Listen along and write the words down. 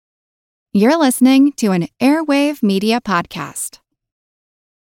You're listening to an Airwave Media Podcast.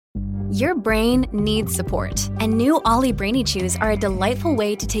 Your brain needs support, and new Ollie Brainy Chews are a delightful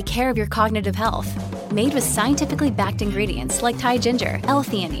way to take care of your cognitive health. Made with scientifically backed ingredients like Thai ginger,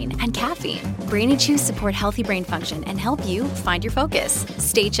 L-theanine, and caffeine, Brainy Chews support healthy brain function and help you find your focus,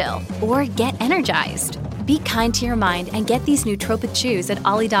 stay chill, or get energized. Be kind to your mind and get these nootropic chews at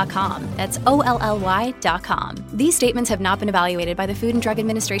ollie.com. That's OLLY.com. These statements have not been evaluated by the Food and Drug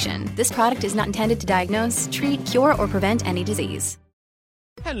Administration. This product is not intended to diagnose, treat, cure, or prevent any disease.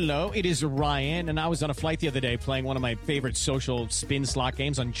 Hello, it is Ryan, and I was on a flight the other day playing one of my favorite social spin slot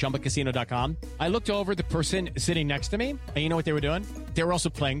games on ChumbaCasino.com. I looked over at the person sitting next to me, and you know what they were doing? They were also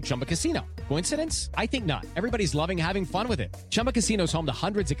playing Chumba Casino. Coincidence? I think not. Everybody's loving having fun with it. Chumba Casino is home to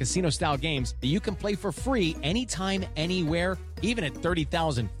hundreds of casino-style games that you can play for free anytime, anywhere, even at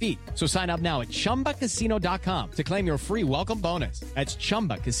 30,000 feet. So sign up now at ChumbaCasino.com to claim your free welcome bonus. That's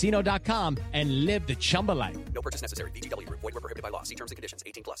ChumbaCasino.com and live the Chumba life. No purchase necessary. VGW. Void where prohibited by law. See terms and conditions.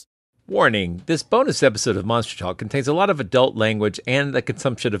 18+. Warning, this bonus episode of Monster Talk contains a lot of adult language and the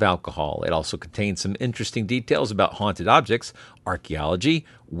consumption of alcohol. It also contains some interesting details about haunted objects, archaeology,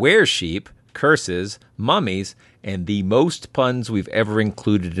 were-sheep, curses, mummies, and the most puns we've ever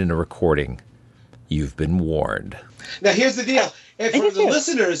included in a recording. You've been warned. Now, here's the deal. And for the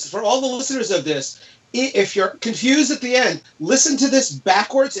listeners, for all the listeners of this, if you're confused at the end, listen to this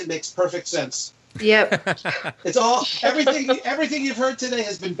backwards. It makes perfect sense. Yep. It's all everything you've heard today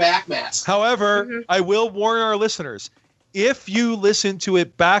has been backmasked. However, I will warn our listeners, if you listen to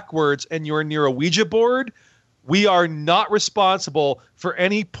it backwards and you're near a Ouija board, we are not responsible for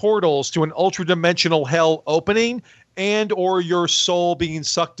any portals to an ultra-dimensional hell opening and or your soul being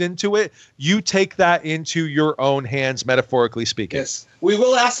sucked into it. You take that into your own hands, metaphorically speaking. Yes. We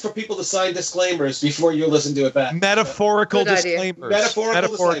will ask for people to sign disclaimers before you listen to it back. Metaphorical disclaimers.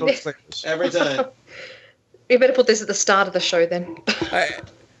 Metaphorical disclaimers. Every time. You better put this at the start of the show then. Right.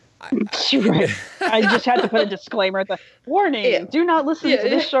 I just had to put a disclaimer. Warning, Yeah. do not listen to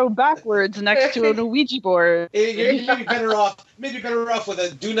this show backwards next to a Ouija board. You're maybe better off with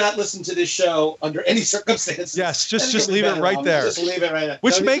a do not listen to this show under any circumstances. Yes, just leave it right there. Just leave it right there.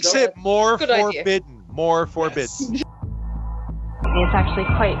 Which makes it more Good forbidden. idea. More forbidden. Yes. It's actually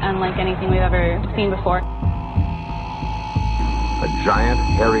quite unlike anything we've ever seen before. A giant,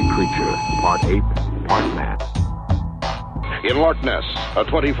 hairy creature, part ape, part man. In Loch Ness, a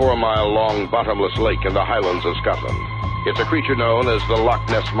 24-mile-long bottomless lake in the Highlands of Scotland. It's a creature known as the Loch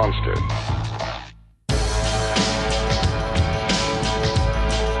Ness Monster.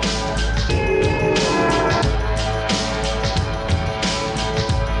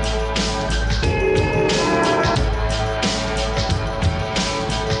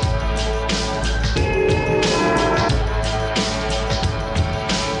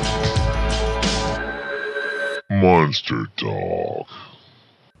 Monster Talk.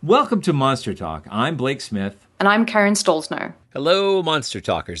 Welcome to Monster Talk. I'm Blake Smith. And I'm Karen Stolzno. Hello, Monster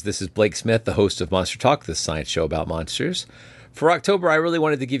Talkers. This is Blake Smith, the host of Monster Talk, the science show about monsters. For October, I really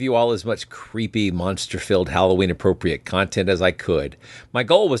wanted to give you all as much creepy, monster-filled, Halloween-appropriate content as I could. My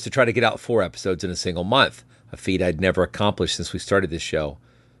goal was to try to get out 4 episodes in a single month, a feat I'd never accomplished since we started this show.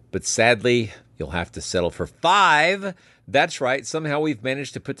 But sadly, you'll have to settle for 5. That's right, somehow we've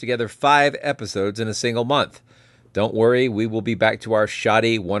managed to put together 5 episodes in a single month. Don't worry, we will be back to our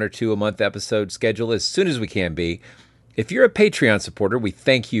shoddy 1 or 2 a month episode schedule as soon as we can be. If you're a Patreon supporter, we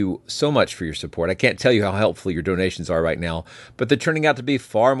thank you so much for your support. I can't tell you how helpful your donations are right now, but they're turning out to be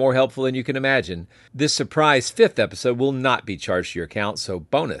far more helpful than you can imagine. This surprise 5th episode will not be charged to your account, so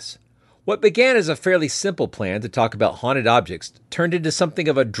bonus. What began as a fairly simple plan to talk about haunted objects turned into something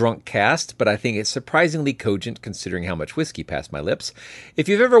of a drunk cast, but I think it's surprisingly cogent considering how much whiskey passed my lips. If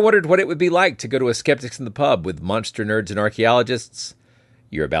you've ever wondered what it would be like to go to a Skeptics in the Pub with monster nerds and archaeologists,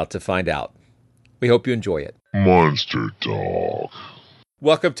 you're about to find out. We hope you enjoy it. Monster Talk.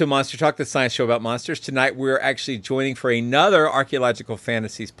 Welcome to Monster Talk, the science show about monsters. Tonight we're actually joining for another Archaeological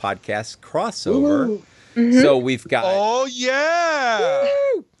Fantasies podcast crossover. Mm-hmm. So we've got... Oh, yeah!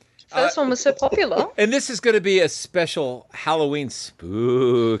 Woo! First one was so popular. And this is going to be a special Halloween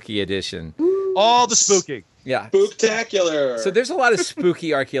spooky edition. All the spooky. Yeah. Spooktacular. So there's a lot of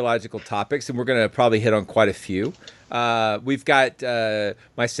spooky archaeological topics, and we're going to probably hit on quite a few. We've got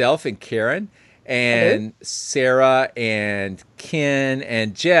myself and Karen and Sarah and Ken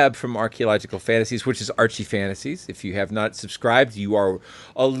and Jeb from Archaeological Fantasies, which is Archie Fantasies. If you have not subscribed, you are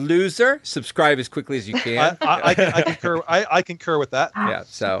a loser. Subscribe as quickly as you can. I concur with that. Yeah.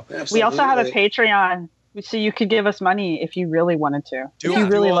 So Absolutely. We also have a Patreon, so you could give us money if you really wanted to. If you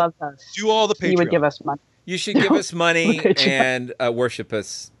really loved us, do all the Patreon. You would give us money. you should give us money and worship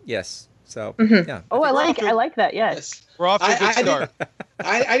us. Yes. So yeah. Oh, I like that. Yes. We're off to a good start.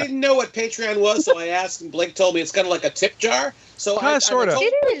 I didn't know what Patreon was, so I asked, and Blake told me it's kind of like a tip jar. So Kind of, sort of.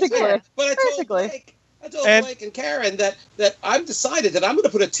 It is. Yeah. But I told Blake and Karen that I've decided that I'm going to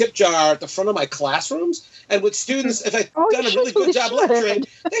put a tip jar at the front of my classrooms, and with students, if I've done a really good job lecturing,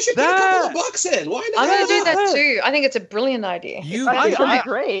 they should put a couple of bucks in. Why not? I'm going to do that too. I think it's a brilliant idea. That'd be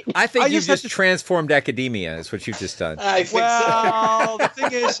great. I think you've just transformed academia. Is what you've just done. I think Well, the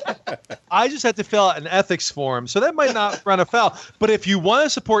thing is, I just had to fill out an ethics form, so that might not run afoul. But if you want to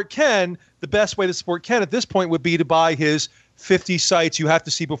support Ken, the best way to support Ken at this point would be to buy his 50 sites you have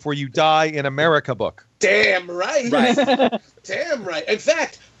to see before you die in America book. Damn right. Damn right. In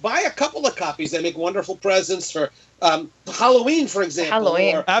fact, buy a couple of copies. They make wonderful presents for Halloween, for example.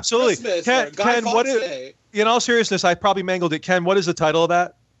 Halloween. Or Absolutely. Christmas, Ken, or Guy what Fawkes is, Day. in all seriousness, I probably mangled it. Ken, what is the title of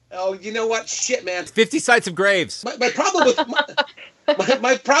that? Oh, you know what? Shit, man. 50 sites of graves. My problem with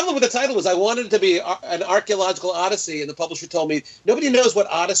my problem with the title was I wanted it to be an archaeological odyssey, and the publisher told me nobody knows what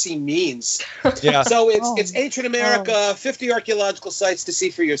odyssey means. Yeah. So it's ancient America, 50 archaeological sites to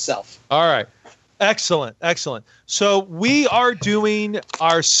see for yourself. All right. Excellent. So we are doing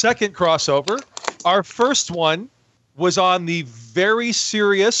our second crossover. Our first one was on the very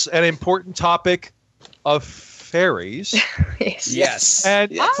serious and important topic of fairies. Yes.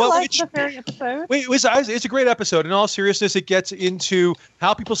 And I like the fairy episode. It's a great episode. In all seriousness, it gets into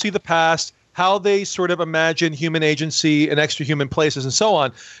how people see the past, how they sort of imagine human agency and extra human places and so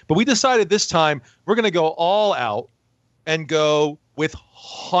on. But we decided this time we're going to go all out and go with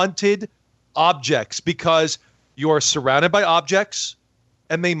haunted objects, because you're surrounded by objects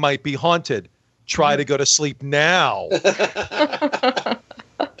and they might be haunted. Try to go to sleep now.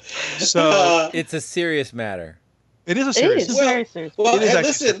 So it's a serious matter. It is a serious. It's very serious. Well, It is and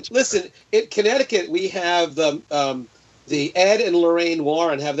actually listen. In Connecticut, we have the Ed and Lorraine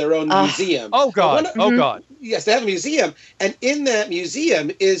Warren have their own museum. Oh God! God! Yes, they have a museum, and in that museum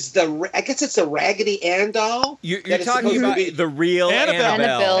is I guess it's the Raggedy Ann doll. You're talking about the real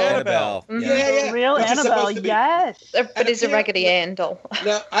Annabelle. Yeah. The real Annabelle, yes. But it's a Raggedy Ann doll.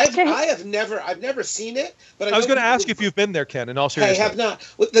 No, I've never seen it. But I was going to ask if you've been there, Ken. In all seriousness, I have not.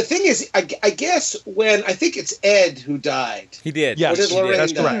 Well, the thing is, I guess I think it's Ed who died. He did. Yes, Or did Lorraine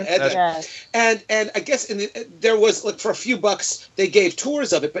that's die? correct. Ed died. And I guess there was for a few bucks they gave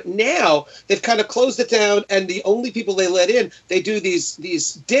tours of it, but now they've kind of closed it down, and the only people they let in, they do these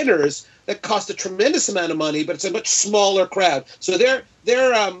dinners that cost a tremendous amount of money, but it's a much smaller crowd. So their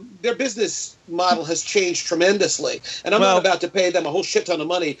business model has changed tremendously, and I'm not about to pay them a whole shit ton of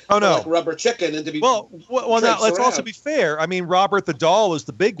money for like rubber chicken and to be well. Now let's also be fair. I mean, Robert the Doll is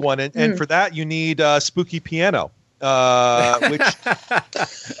the big one, and for that you need spooky piano. Which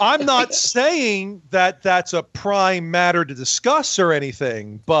I'm not saying that that's a prime matter to discuss or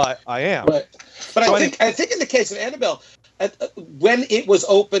anything, but I am. But I think in the case of Annabelle, when it was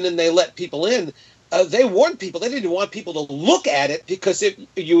open and they let people in, they warned people. They didn't want people to look at it because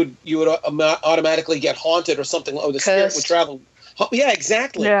you would automatically get haunted or something. Oh, the spirit would travel. Yeah,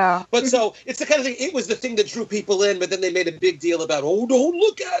 exactly. Yeah. But so it's the kind of thing. It was the thing that drew people in, but then they made a big deal about, don't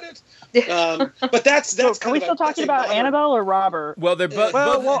look at it. But that's so are we still talking about Annabelle or Robert? Well, they're both.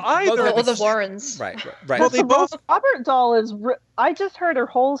 Either. Or the Warrens. Right. Well, the Robert doll is. I just heard her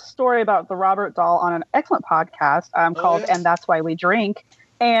whole story about the Robert doll on an excellent podcast called "And That's Why We Drink,"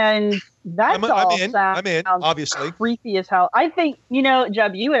 and that doll sounds obviously creepy as hell. I think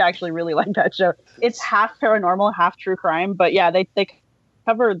Jeb, you would actually really like that show. It's half paranormal, half true crime, but yeah, they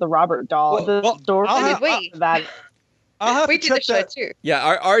covered the Robert doll. The story that. We did the show too.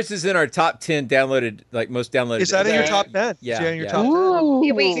 Yeah, ours is in our top 10 downloaded, most downloaded. Is that in your top 10? Yeah. In your top 10?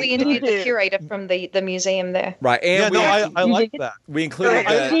 Yeah, we interviewed the curator from the museum there. Right, and I like that. We included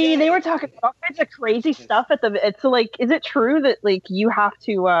See, they were talking all kinds of crazy stuff at the. It's is it true that you have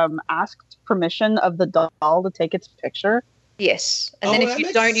to ask permission of the doll to take its picture? Yes, and then if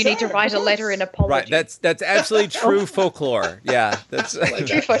you don't, you need to write a letter in apology. Right, that's absolutely true folklore. Yeah, that's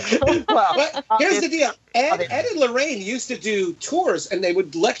true folklore. But here's the deal: Ed and Lorraine used to do tours, and they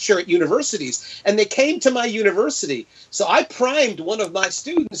would lecture at universities, and they came to my university. So I primed one of my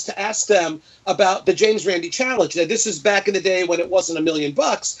students to ask them about the James Randi Challenge. Now, this is back in the day when it wasn't $1 million,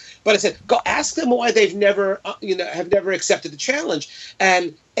 but I said, go ask them why they've never, have never accepted the challenge.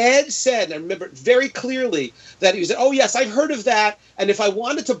 And Ed said, and I remember it very clearly, that he said, oh, yes, I've heard of that. And if I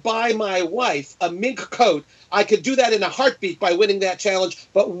wanted to buy my wife a mink coat, I could do that in a heartbeat by winning that challenge.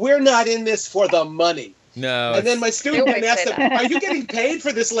 But we're not in this for the money. No. And then my student didn't ask them, "Are you getting paid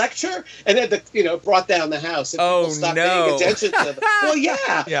for this lecture?" And then brought down the house. And people stopped paying attention to them. Well,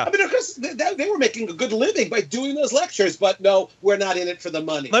 yeah. I mean, of course, they were making a good living by doing those lectures, but no, we're not in it for the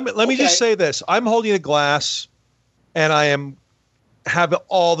money. Let me just say this: I'm holding a glass, and I have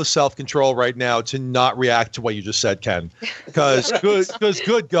all the self-control right now to not react to what you just said, Ken, because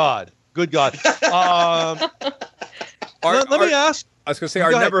good God. Let me ask. I was going to say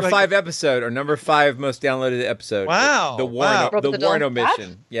our number 5 episode, our number 5 most downloaded episode. Wow. The Warren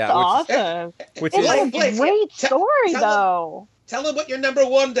omission. That's awesome. Which is a great story, though. Tell them what your number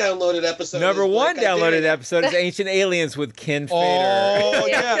 1 downloaded episode is. Number 1 downloaded episode is Ancient Aliens with Ken Fader. Oh,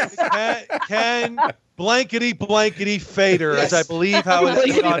 yeah. Ken blankety Fader, as I believe how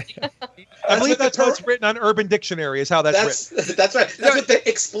it's on. I believe that's how it's written on Urban Dictionary, is how that's written. That's right. That's what the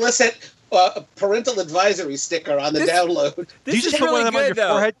explicit parental advisory sticker on the download. Do you just put one of them on your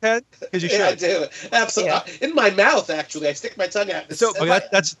forehead, Ken? Because you should. Yeah, I do. Absolutely. Yeah. In my mouth, actually. I stick my tongue out. So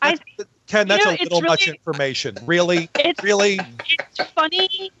that's Ken, that's a little much information. Really? It's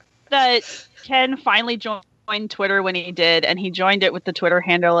funny that Ken finally joined Twitter when he did, and he joined it with the Twitter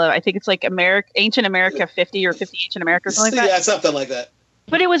handle of, I think it's like Ancient America 50 or 50 Ancient America or something like that. Yeah, something like that.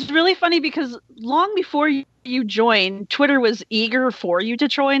 But it was really funny because long before you joined, Twitter was eager for you to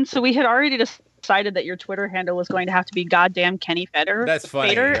join. So we had already decided that your Twitter handle was going to have to be goddamn Kenny Feder. That's funny.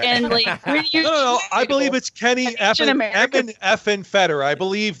 Feder, and like, no. I believe it's Kenny effin Feder. I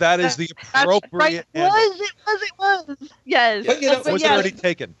believe that is the appropriate. It was. Yes. But was already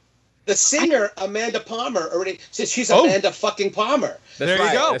taken. The singer Amanda Palmer already says she's Amanda fucking Palmer. There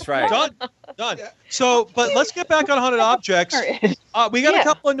you go. That's right. Done. So, but let's get back on haunted objects. We got a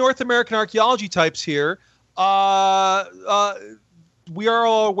couple of North American archaeology types here. We are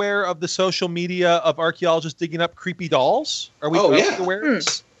all aware of the social media of archaeologists digging up creepy dolls. Are we aware of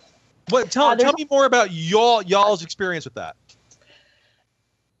this? Tell me more about y'all's experience with that.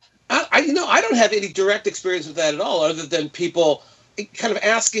 I don't have any direct experience with that at all, other than people kind of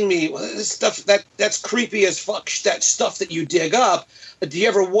asking me, well, this stuff that's creepy as fuck, that stuff that you dig up. Do you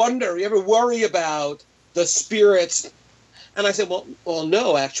ever worry about the spirits? And I said, well,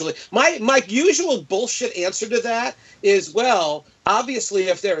 no, actually. My usual bullshit answer to that is, well, obviously,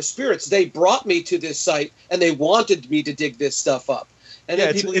 if there are spirits, they brought me to this site and they wanted me to dig this stuff up. And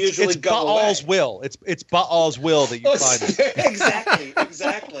then people usually go Baal's away. will. It's Baal's will that you find it.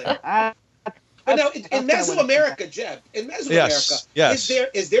 Exactly. But now, in Mesoamerica, Jeb, is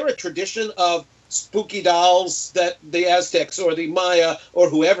there a tradition of spooky dolls that the Aztecs or the Maya or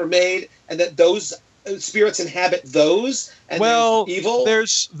whoever made, and that those spirits inhabit those? And evil.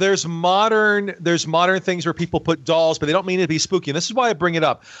 There's modern things where people put dolls, but they don't mean it to be spooky. And this is why I bring it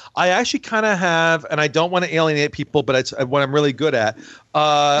up. I actually kind of have, and I don't want to alienate people, but it's what I'm really good at.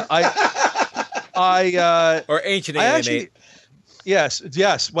 Or ancient alienate.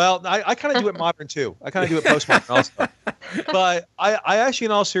 Yes. Well, I kind of do it modern too. I kind of do it postmodern also. But I actually,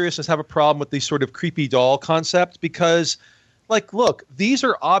 in all seriousness, have a problem with the sort of creepy doll concept because, like, look, these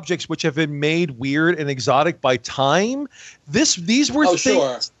are objects which have been made weird and exotic by time. These were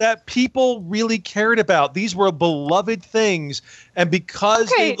things that people really cared about. These were beloved things, and because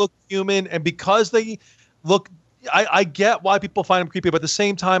they look human, and because they look, I get why people find them creepy. But at the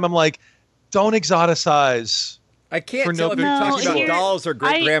same time, I'm like, don't exoticize. I can't tell if you're talking about dolls or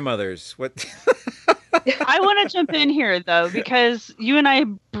great-grandmothers. What? I want to jump in here, though, because you and I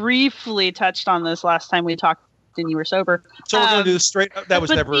briefly touched on this last time we talked and you were sober. So we're going to do this straight. That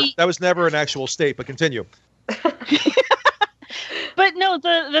was never an actual state, but continue. But no,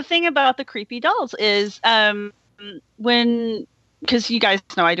 the thing about the creepy dolls is because you guys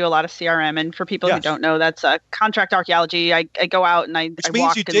know I do a lot of CRM, and for people who don't know, that's contract archaeology. I go out and I means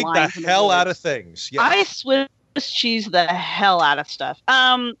walk you in dig lines the hell out of things. Yes. I Swiss cheese the hell out of stuff.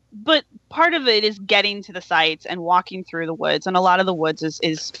 But part of it is getting to the sites and walking through the woods, and a lot of the woods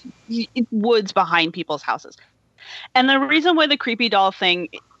is woods behind people's houses. And the reason why the creepy doll thing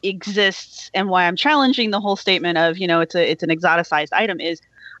exists and why I'm challenging the whole statement of, it's an exoticized item is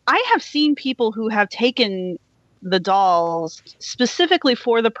I have seen people who have taken the dolls specifically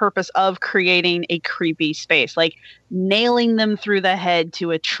for the purpose of creating a creepy space, like nailing them through the head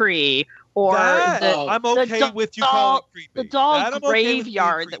to a tree, or I'm okay with you calling it creepy. The doll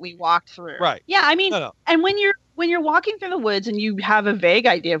graveyard that we walked through. Right. Yeah, I mean, and when you're walking through the woods and you have a vague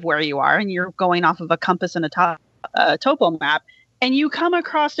idea of where you are and you're going off of a compass and a topo map, and you come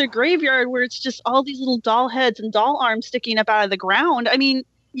across a graveyard where it's just all these little doll heads and doll arms sticking up out of the ground, I mean,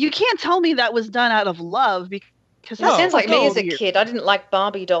 you can't tell me that was done out of love because that sounds like me as a kid. I didn't like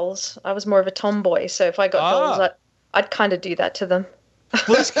Barbie dolls. I was more of a tomboy, so if I got dolls, I'd kind of do that to them.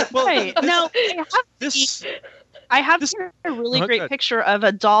 Right. Now, I have here a really great picture of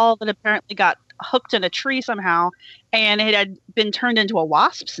a doll that apparently got hooked in a tree somehow, and it had been turned into a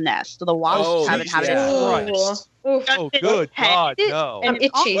wasp's nest. The wasps haven't had it. Oh, good God, no. And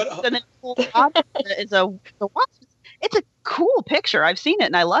it's itchy. And then is the wasp. It's a cool picture. I've seen it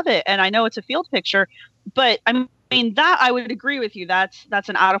and I love it, and I know it's a field picture, but I mean that I would agree with you. That's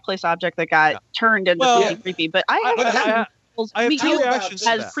an out of place object that got turned into something creepy. But I have two reactions to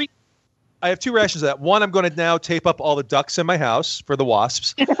that. I have two reactions to that. One, I'm going to now tape up all the ducks in my house for the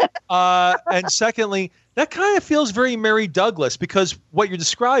wasps. And secondly, that kind of feels very Mary Douglas, because what you're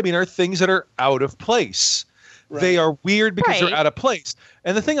describing are things that are out of place. Right. They are weird because they're out of place.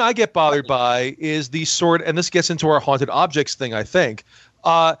 And the thing I get bothered by is these and this gets into our haunted objects thing, I think,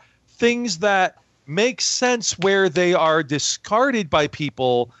 things that make sense where they are discarded by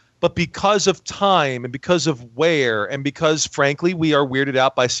people, but because of time and because of wear and because, frankly, we are weirded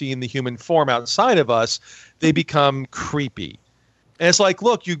out by seeing the human form outside of us, they become creepy. And it's like,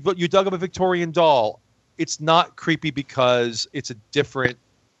 look, you dug up a Victorian doll. It's not creepy because it's a different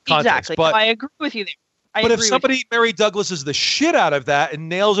context. Exactly. I agree with you there. But if somebody Mary Douglases the shit out of that and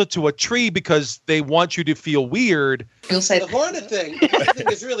nails it to a tree because they want you to feel weird, you'll say the hornet thing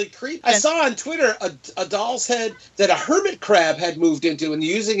is really creepy. I saw on Twitter a doll's head that a hermit crab had moved into and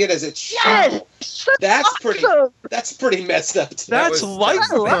using it as its shell. That's pretty messed up. That's life.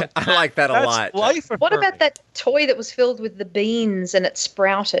 I like that a lot. What about that toy that was filled with the beans and it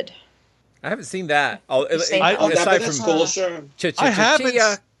sprouted? I haven't seen that. Aside from cool, sure.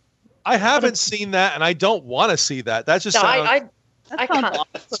 I haven't seen that, and I don't want to see that. That's just I can't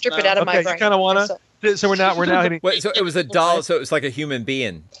strip it out of my brain. You kind of want to. So we're now hitting. Wait, so it was a doll. So it was like a human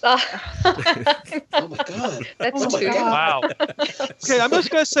being. Oh my God! That's too good. Wow. Okay, I'm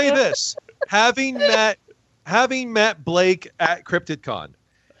just gonna say this: having met Blake at CryptidCon,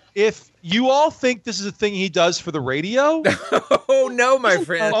 if you all think this is a thing he does for the radio, oh no, my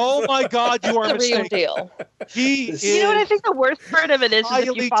friend! Oh my God, you are Real mistaken. deal. You know what I think the worst part of it is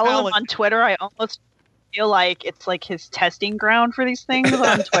if you follow him on Twitter, I almost feel like it's like his testing ground for these things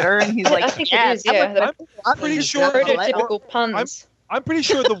on Twitter, and he's like, I think it is. Yeah, I'm pretty sure prototypical puns. I'm pretty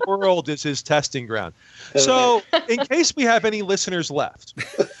sure the world is his testing ground. So, in case we have any listeners left,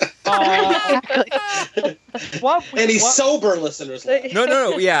 any sober listeners left?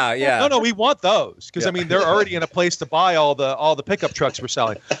 No, yeah. No, we want those because I mean they're already in a place to buy all the pickup trucks we're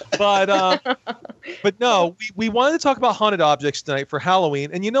selling. But no, we wanted to talk about haunted objects tonight for Halloween,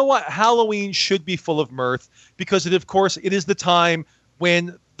 and you know what? Halloween should be full of mirth because it is the time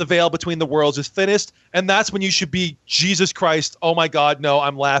when the veil between the worlds is thinnest, and that's when you should be, Jesus Christ, oh my God, no,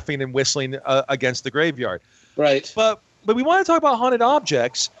 I'm laughing and whistling against the graveyard. Right. But we want to talk about haunted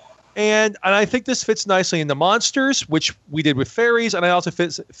objects, and I think this fits nicely into monsters, which we did with fairies, and I also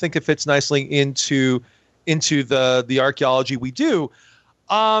think it fits nicely into the archaeology we do.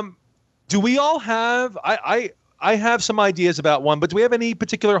 Do we all have I have some ideas about one, but do we have any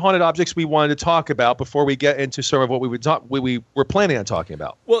particular haunted objects we wanted to talk about before we get into some of what we were planning on talking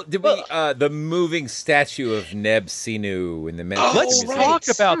about? Well, did we the moving statue of Neb Sinu in the Manchester Let's talk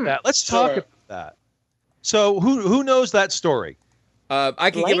about that. Let's talk about that. So who knows that story?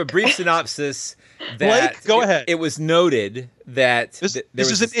 I can give a brief synopsis. Blake, go ahead. It was noted that this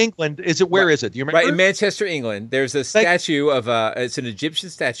is in England. Where is it? Do you remember? Right, in Manchester, England. There's a statue of it's an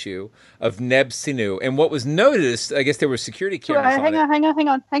Egyptian statue of Neb Sinu, and what was noticed, I guess there were security cameras. Hang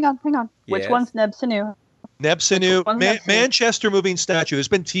on. Which one's Neb Sinu? Neb Sinu, Manchester moving statue. There's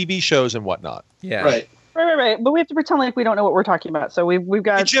been TV shows and whatnot. Yeah, right. But we have to pretend like we don't know what we're talking about. So we've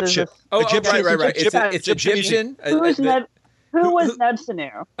got Egyptian. Egyptian. Right. It's Egyptian. Who was Neb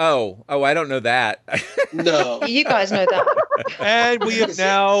Sinu? Oh, I don't know that. No. You guys know that. And we have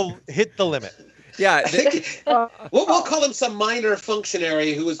now hit the limit. Yeah. We'll call him some minor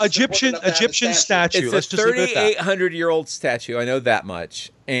functionary who was Egyptian statue. It's a 3,800-year-old statue. I know that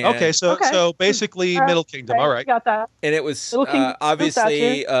much. And okay, so basically Middle Kingdom. All right. Got that. And it was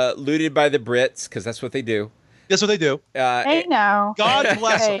obviously looted by the Brits because that's what they do. That's what they do. Hey, now. God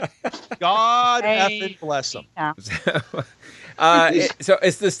bless them. God effing bless them. So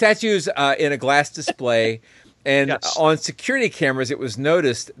it's the statues in a glass display, and on security cameras, it was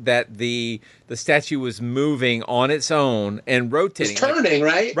noticed that the statue was moving on its own and rotating. It's turning,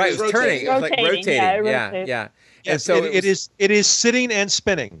 right? Right, it was turning. It was like rotating. Yeah. And so it is sitting and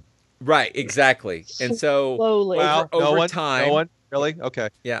spinning. Right, exactly. And so slowly. Over time. No one? Really? Okay.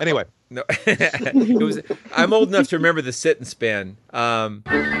 Yeah. Anyway. No, I'm old enough to remember the sit and spin.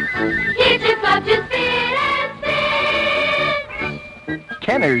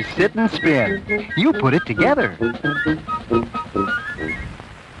 Kenner's Sit and Spin. You put it together.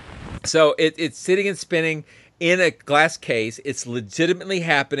 So it's sitting and spinning in a glass case. It's legitimately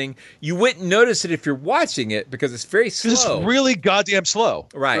happening. You wouldn't notice it if you're watching it because it's very slow. It's really goddamn slow.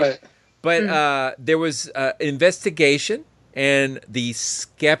 Right. But there was an investigation, and the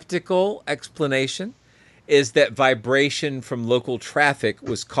skeptical explanation is that vibration from local traffic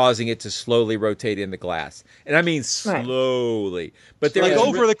was causing it to slowly rotate in the glass. And I mean slowly. But there like was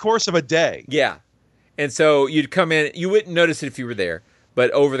over the course of a day. Yeah. And so you'd come in, you wouldn't notice it if you were there,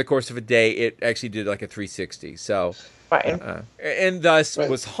 but over the course of a day, it actually did like a 360. So, and thus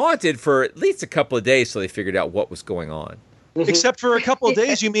was haunted for at least a couple of days, so they figured out what was going on. Except for a couple of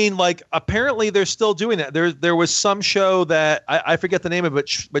days, you mean like apparently they're still doing that. There was some show that I forget the name of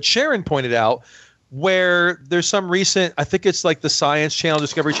it, but Sharon pointed out where there's some recent, I think it's like the Science Channel,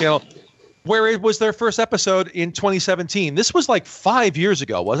 Discovery Channel, where it was their first episode in 2017. This was like 5 years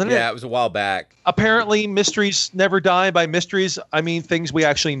ago, wasn't it? Yeah, it was a while back. Apparently, mysteries never die. By mysteries, I mean things we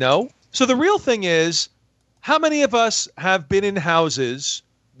actually know. So the real thing is, how many of us have been in houses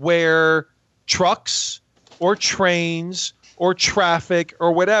where trucks or trains or traffic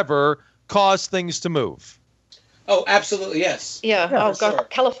or whatever cause things to move? Oh, absolutely, yes. Yeah. Oh, God, sure.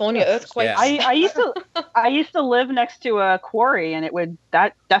 California earthquakes. I used to live next to a quarry, and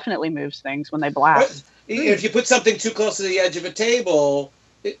that definitely moves things when they blast. If you put something too close to the edge of a table,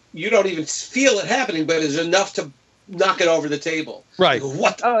 you don't even feel it happening, but it's enough to knock it over the table. Right.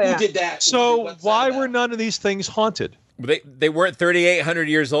 What? Who did that? So why were none of these things haunted? They weren't 3,800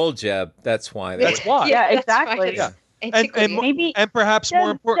 years old, Jeb. That's why. That's why. Yeah, exactly. Yeah. And maybe, and perhaps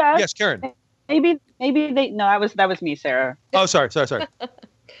more important. Yes, Karen. Maybe they. No, that was me, Sarah. Oh, sorry.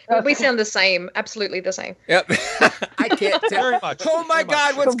 We sound the same. Absolutely the same. Yep. I can't tell. Very much. Oh my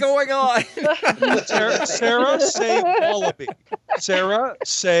God, what's going on? Sarah, say wallaby. Sarah,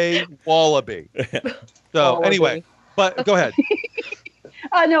 say wallaby. So Wallaby. Anyway, but go ahead.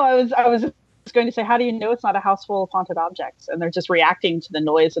 No, I was going to say, how do you know it's not a house full of haunted objects and they're just reacting to the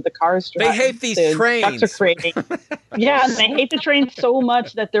noise of the cars driving? They hate these the trains. trucks are creating. Yeah, and they hate the trains so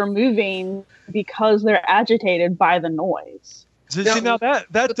much that they're moving because they're agitated by the noise. See, now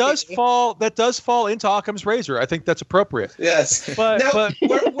that does fall into Occam's razor. I think that's appropriate. Yes. But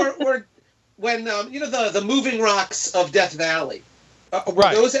we're when the moving rocks of Death Valley. Were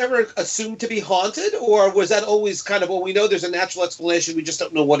Right. those ever assumed to be haunted, or was that always kind of, well, we know there's a natural explanation, we just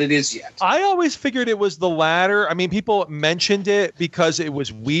don't know what it is yet? I always figured it was the latter. I mean, people mentioned it because it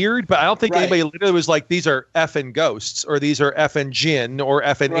was weird, but I don't think anybody literally was like, these are effing ghosts, or these are effing jinn, or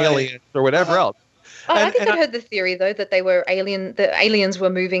effing aliens, or whatever else. Oh, I think I heard the theory though that they were the aliens were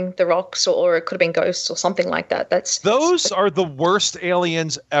moving the rocks, or it could have been ghosts or something like that. Those are the worst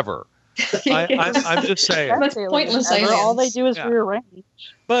aliens ever. I'm just saying. That's pointless aliens. All they do is rearrange.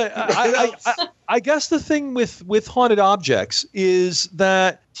 But I guess the thing with haunted objects is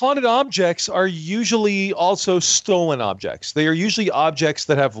that haunted objects are usually also stolen objects. They are usually objects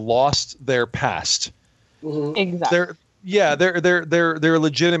that have lost their past. Mm-hmm. Exactly. They're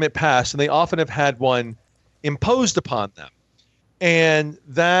legitimate past, and they often have had one imposed upon them. And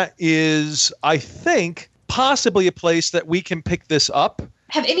that is, I think, possibly a place that we can pick this up.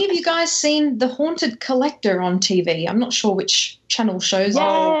 Have any of you guys seen The Haunted Collector on TV? I'm not sure which channel shows it,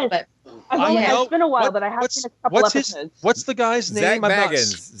 but it's been a while, but I have seen a couple episodes. What's the guy's name? Zach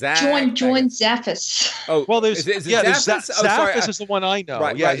Baggins. Join Zaffis. Oh, well, there's Zaffis? Zaffis is the one I know.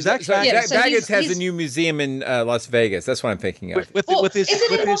 Right, yeah, right. Zach Baggins has a new museum in Las Vegas. That's what I'm thinking of. Is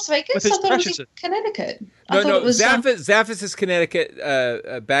it in Las Vegas? I thought it was in Connecticut. No. Zaffis is Connecticut.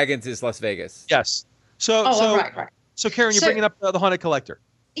 Baggins is Las Vegas. Yes. So right. So Karen, you're bringing up the Haunted Collector.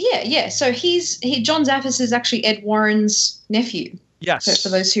 Yeah. So John Zaffis is actually Ed Warren's nephew. Yes. For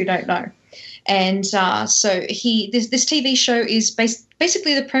those who don't know. And so this TV show is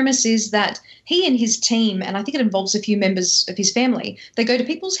basically the premise is that he and his team, and I think it involves a few members of his family, they go to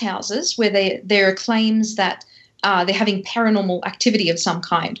people's houses where there are claims that they're having paranormal activity of some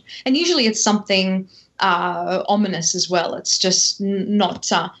kind. And usually it's something ominous as well. It's just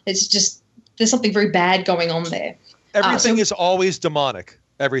not, it's just, there's something very bad going on there. Everything is always demonic.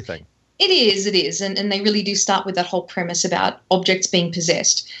 Everything. It is. And they really do start with that whole premise about objects being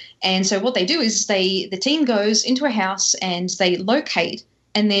possessed. And so what they do is the team goes into a house and they locate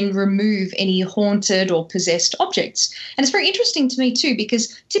and then remove any haunted or possessed objects. And it's very interesting to me too,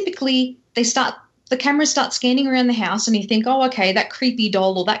 because typically the cameras start scanning around the house and you think, oh, okay, that creepy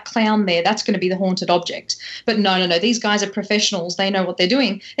doll or that clown there, that's going to be the haunted object. But no, these guys are professionals. They know what they're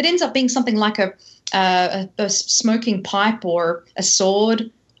doing. It ends up being something like a smoking pipe or a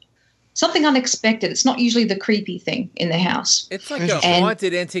sword, something unexpected. It's not usually the creepy thing in the house. It's like a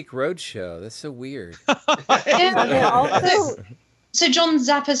haunted Antique Roadshow. That's so weird. So John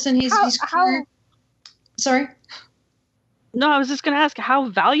Zappis and his crew. Sorry. No, I was just going to ask, how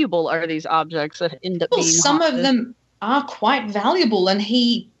valuable are these objects that end up being some haunted? of them are quite valuable, and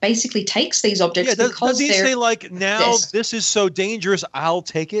he basically takes these objects does because he they're say, like, now this is so dangerous, I'll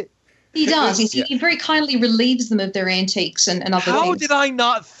take it? He does. He very kindly relieves them of their antiques and other things. How did I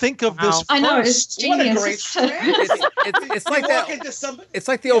not think of this? I know, it's genius. What a great strategy. It's like that. It's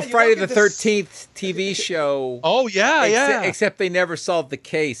like the old Friday the 13th TV show. Oh yeah, Except they never solved the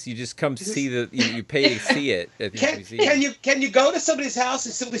case. You just come see you pay to see it at the museum. Can you go to somebody's house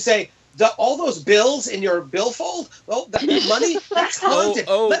and simply say, all those bills in your billfold? Well, that money, that's haunted.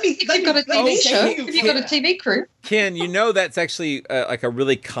 If you've got a TV crew. Ken, that's actually like a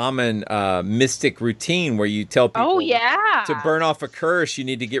really common mystic routine where you tell people to burn off a curse, you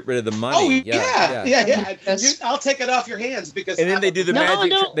need to get rid of the money. Yeah. I'll take it off your hands because. And then they do the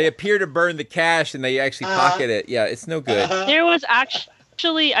magic. They appear to burn the cash and they actually pocket it. Yeah, it's no good. There was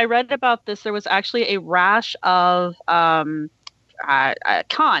actually, I read about this. There was actually a rash of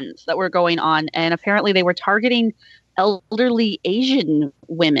cons that were going on, and apparently they were targeting elderly Asian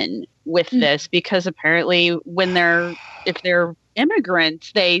women with this because apparently if they're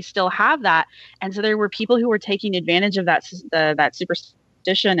immigrants, they still have that, and so there were people who were taking advantage of that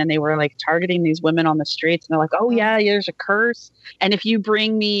superstition, and they were like targeting these women on the streets, and they're like, "Oh yeah, there's a curse, and if you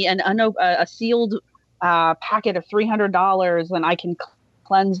bring me a sealed packet of $300, then I can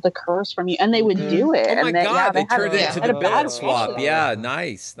cleanse the curse from you," and they would do it. Oh my God! They turned it into the bad belt swap. Yeah,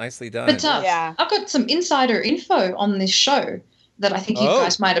 nicely done. But I've got some insider info on this show that I think you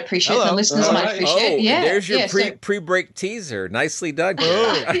guys might appreciate. The listeners might appreciate. Yeah, there's your pre-break teaser. Nicely done.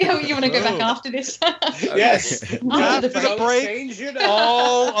 You want to go back after this? Yes. After the break,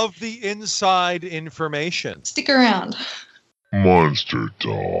 all of the inside information. Stick around. Monster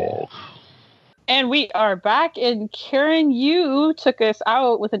Dog. And we are back, and Karen, you took us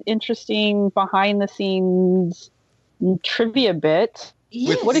out with an interesting behind-the-scenes trivia bit.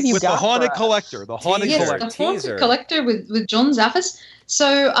 Yes. What have you with got the Haunted for us? Collector? The Haunted Collector. The Haunted Collector with John Zaffis.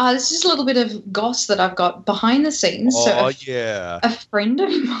 So this is a little bit of goss that I've got behind the scenes. A friend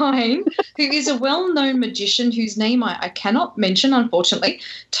of mine who is a well-known magician whose name I cannot mention, unfortunately,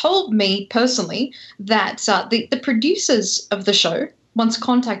 told me personally that the producers of the show once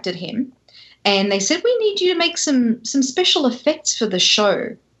contacted him. And they said, we need you to make some special effects for the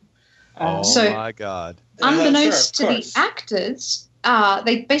show. My God. Unbeknownst to the actors,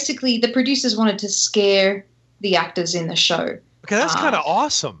 the producers wanted to scare the actors in the show. Okay, that's kind of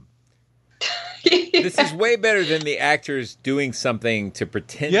awesome. This is way better than the actors doing something to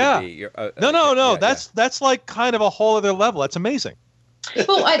pretend to be. No. That's like kind of a whole other level. That's amazing.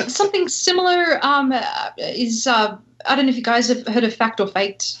 Well, something similar is... I don't know if you guys have heard of Fact or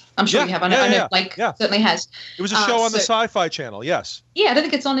Faked. I'm sure you have. I know Blake certainly has. It was a show on the Sci-Fi Channel, yes. Yeah, I don't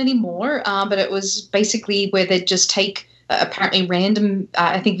think it's on anymore, but it was basically where they'd just take apparently random,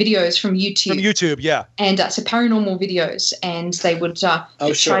 videos from YouTube. From YouTube, yeah. And so paranormal videos, and they would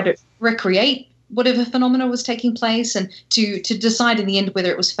try to recreate whatever phenomena was taking place and to decide in the end whether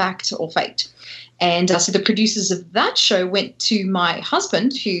it was fact or faked. And so the producers of that show went to my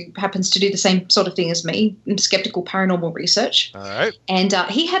husband, who happens to do the same sort of thing as me, skeptical paranormal research. All right. And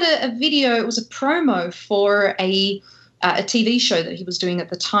he had a video. It was a promo for a TV show that he was doing at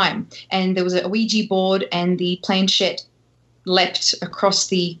the time. And there was a Ouija board, and the planchette leapt across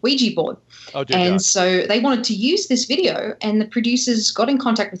the Ouija board. Oh, dear God. So they wanted to use this video, and the producers got in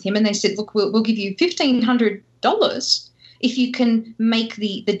contact with him, and they said, look, we'll give you $1,500 if you can make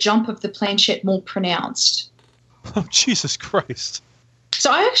the jump of the planchette more pronounced. Oh, Jesus Christ.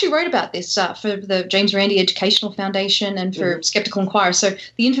 So I actually wrote about this for the James Randi Educational Foundation and for Skeptical Inquirer. So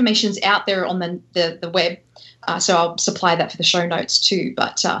the information's out there on the web. So I'll supply that for the show notes too.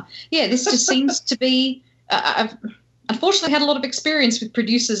 But this just seems to be... I've unfortunately had a lot of experience with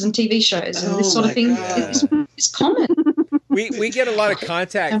producers and TV shows, and this sort of thing is common. We get a lot of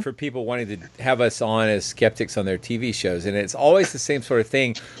contact for people wanting to have us on as skeptics on their TV shows, and it's always the same sort of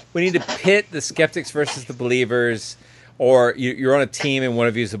thing. We need to pit the skeptics versus the believers, or you're on a team and one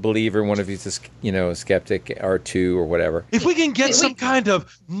of you is a believer and one of you is a skeptic or two or whatever. If we can get some kind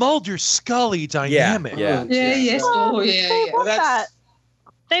of Mulder-Scully dynamic.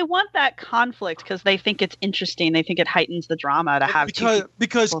 They want that conflict because they think it's interesting. They think it heightens the drama to have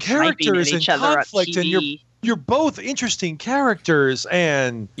because characters and conflict, and you're both interesting characters,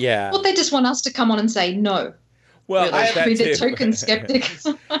 and Well, they just want us to come on and say no. Well, be the token skeptic.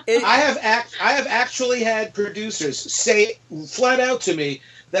 I have actually had producers say flat out to me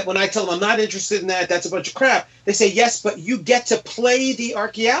that when I tell them I'm not interested in that, that's a bunch of crap. They say yes, but you get to play the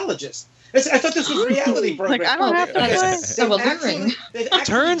archaeologist. I thought this was a reality program. Like, I don't have to play. So alluring.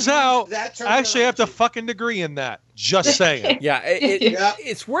 Turns out, actually, I have to fucking degree in that. Just saying. Yeah,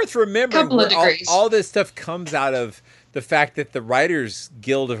 it's worth remembering where all this stuff comes out of the fact that the Writers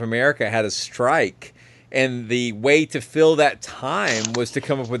Guild of America had a strike. And the way to fill that time was to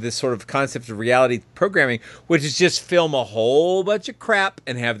come up with this sort of concept of reality programming, which is just film a whole bunch of crap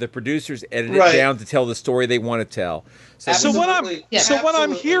and have the producers edit it down to tell the story they want to tell. So what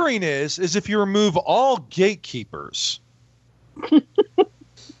I'm hearing is if you remove all gatekeepers,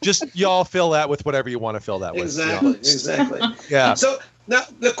 just y'all fill that with whatever you want to fill that with. Exactly. Yeah. So now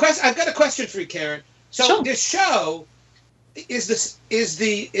I've got a question for you, Karen. So this show. Is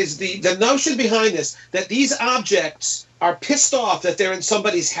the notion behind this that these objects are pissed off that they're in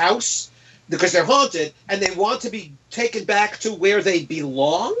somebody's house because they're haunted and they want to be taken back to where they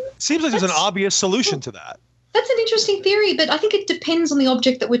belong? Seems like there's an obvious solution to that. That's an interesting theory, but I think it depends on the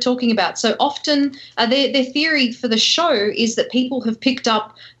object that we're talking about. So often their theory for the show is that people have picked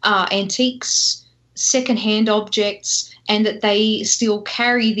up antiques, secondhand objects, and that they still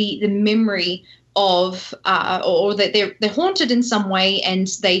carry the memory of or that they're haunted in some way, and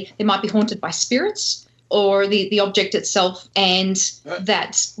they might be haunted by spirits or the object itself, and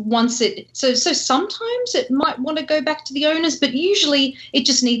that once so sometimes it might want to go back to the owners, but usually it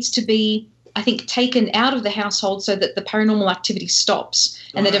just needs to be, I think, taken out of the household so that the paranormal activity stops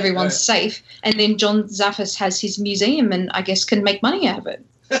and that everyone's safe, and then John Zaffis has his museum and I guess can make money out of it.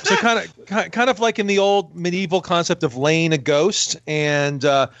 So kind of like in the old medieval concept of laying a ghost, and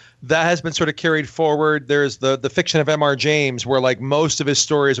that has been sort of carried forward. There's the fiction of M.R. James, where like most of his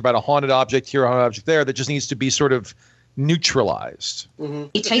stories about a haunted object here, a haunted object there, that just needs to be sort of neutralized. Mm-hmm.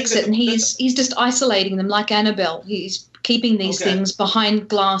 He takes it and he's just isolating them like Annabelle. He's keeping these things behind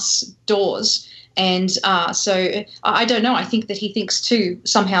glass doors. And so I don't know. I think that he thinks too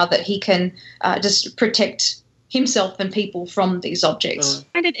somehow that he can just protect himself and people from these objects.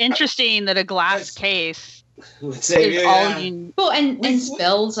 I find it interesting that a glass case is all you. Well, and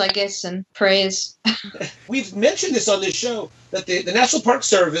spells, I guess, and prayers. We've mentioned this on this show that the National Park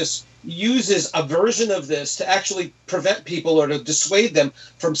Service uses a version of this to actually prevent people or to dissuade them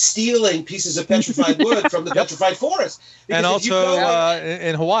from stealing pieces of petrified wood from the petrified forest. And also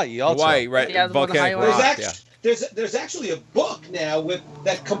in Hawaii. Hawaii, right? Yeah, Volcanic rock, There's actually a book now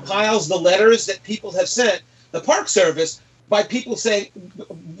that compiles the letters that people have sent the Park Service by people saying,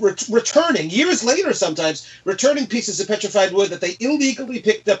 returning, years later sometimes, returning pieces of petrified wood that they illegally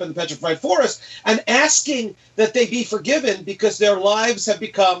picked up in the petrified forest and asking that they be forgiven because their lives have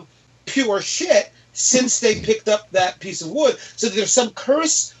become pure shit since they picked up that piece of wood. So there's some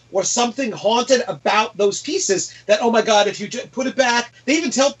curse or something haunted about those pieces that, oh my God, if you put it back, they even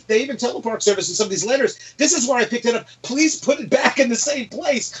tell the Park Service in some of these letters, this is where I picked it up. Please put it back in the same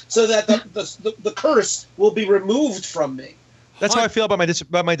place so that the curse will be removed from me. That's how I feel about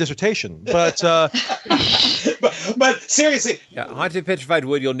my dissertation. But but seriously, haunted petrified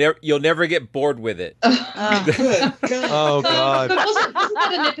wood. You'll never get bored with it. Good God. Oh God! Wasn't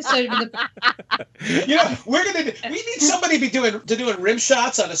that an episode of the? We need somebody to be doing rim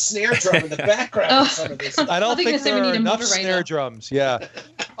shots on a snare drum in the background. Of some of this. I don't think there are enough snare drums. Yeah,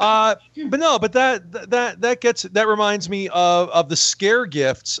 but that reminds me of the scare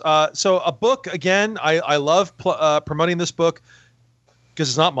gifts. So a book again. I love promoting this book because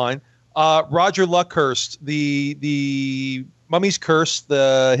it's not mine. Roger Luckhurst, the Mummy's Curse,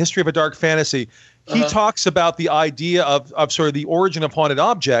 the History of a Dark Fantasy. He talks about the idea of sort of the origin of haunted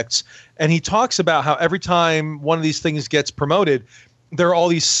objects, and he talks about how every time one of these things gets promoted, there are all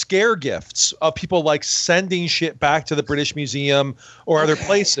these scare gifts of people like sending shit back to the British Museum or other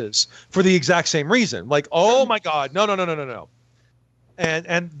places for the exact same reason. Like, oh my God, no.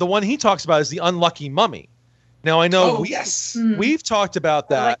 And the one he talks about is the unlucky mummy. Now I know we've talked about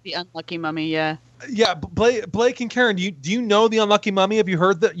that. I like the unlucky mummy, yeah. Yeah, Blake and Karen, do you know the unlucky mummy? Have you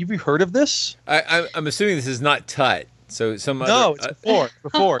heard that? Have you heard of this? I'm assuming this is not Tut. So it's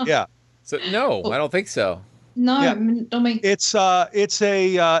before, yeah. So no, I don't think so. No, Yeah. don't make. It's a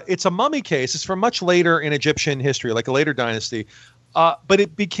mummy case. It's from much later in Egyptian history, like a later dynasty, but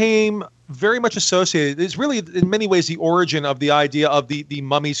it became very much associated. It's really in many ways the origin of the idea of the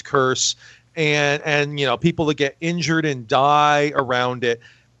mummy's curse, and people that get injured and die around it.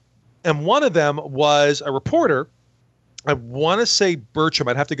 And one of them was a reporter. I want to say Bertram.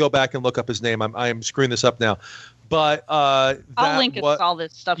 I'd have to go back and look up his name. I'm screwing this up now. But I'll link all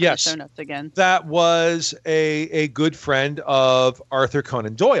this stuff in the show notes again. That was a good friend of Arthur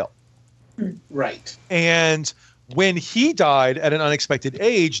Conan Doyle. Right. And when he died at an unexpected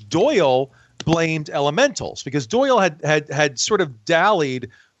age, Doyle blamed elementals because Doyle had sort of dallied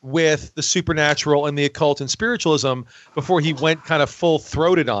with the supernatural and the occult and spiritualism before he went kind of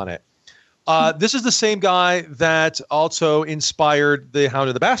full-throated on it. This is the same guy that also inspired the Hound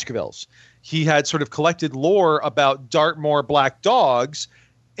of the Baskervilles. He had sort of collected lore about Dartmoor black dogs,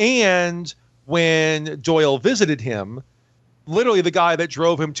 and when Doyle visited him, literally the guy that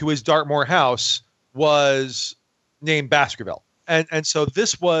drove him to his Dartmoor house was named Baskerville. And so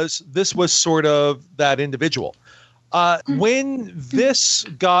this was sort of that individual. When this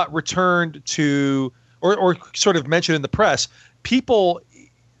got returned to, or sort of mentioned in the press, people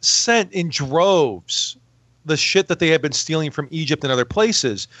sent in droves the shit that they had been stealing from Egypt and other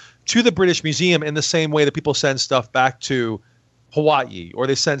places to the British Museum in the same way that people send stuff back to Hawaii, or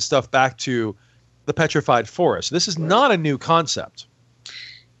they send stuff back to the Petrified Forest. This is not a new concept.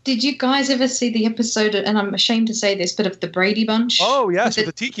 Did you guys ever see the episode, and I'm ashamed to say this, but of the Brady Bunch? Oh, yes, with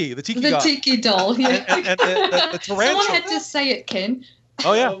the tiki doll. Yeah. and the tarantula. Someone had to say it, Ken.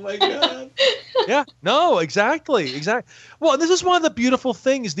 Oh, yeah. Oh, my God. Yeah, no, exactly. Well, this is one of the beautiful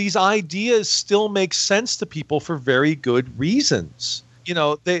things. These ideas still make sense to people for very good reasons. You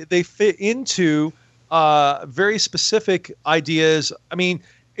know, they fit into very specific ideas. I mean,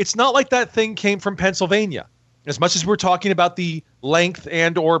 it's not like that thing came from Pennsylvania. As much as we're talking about the length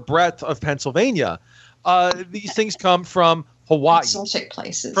and or breadth of Pennsylvania, these things come from Hawaii. Exotic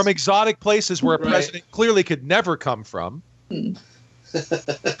places. From exotic places where a president clearly could never come from.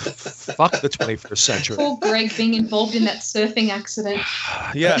 Fuck the 21st century. Poor Greg being involved in that surfing accident.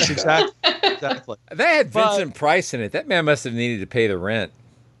 Yes, exactly. They had Vincent Price in it. That man must have needed to pay the rent.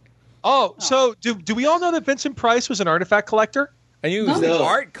 Oh, so do we all know that Vincent Price was an artifact collector? I knew he was an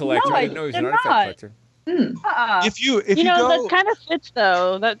art collector. No, I didn't know he was an they're artifact not. collector. If you know, go, that kind of fits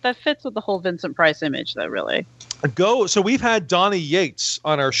though. That fits with the whole Vincent Price image, though. Really. So we've had Donnie Yates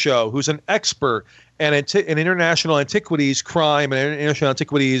on our show, who's an expert in international antiquities crime and international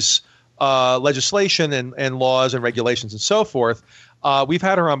antiquities legislation and laws and regulations and so forth. We've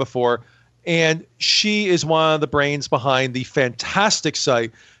had her on before, and she is one of the brains behind the fantastic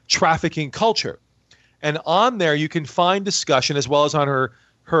site Trafficking Culture. And on there, you can find discussion, as well as on her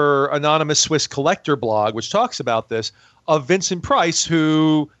anonymous Swiss collector blog, which talks about this, of Vincent Price,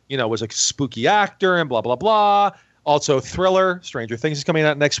 who, was a spooky actor and blah, blah, blah. Also Thriller, Stranger Things is coming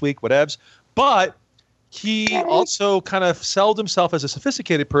out next week, whatevs. But he also kind of sold himself as a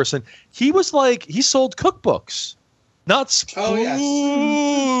sophisticated person. He was like, he sold cookbooks. Not spooky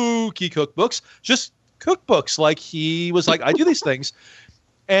cookbooks, just cookbooks. Like, he was like, I do these things.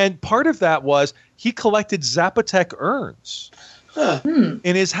 And part of that was he collected Zapotec urns in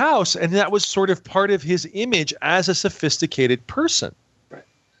his house, and that was sort of part of his image as a sophisticated person,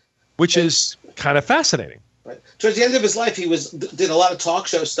 which is kind of fascinating. Right. Towards the end of his life, he did a lot of talk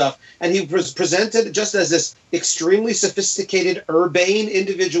show stuff, and he was presented just as this extremely sophisticated, urbane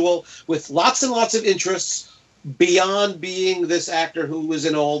individual with lots and lots of interests beyond being this actor who was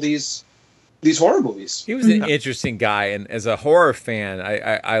in all these horror movies. He was an interesting guy, and as a horror fan,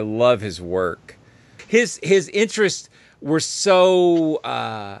 I love his work. His interests were so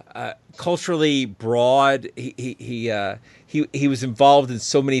culturally broad. He was involved in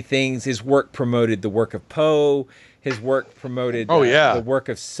so many things. His work promoted the work of Poe. His work promoted the work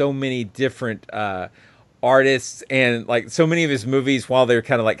of so many different artists, and like so many of his movies, while they're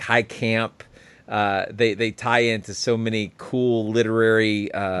kind of like high camp, they tie into so many cool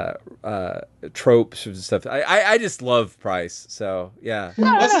literary tropes and stuff. I just love Price. So yeah.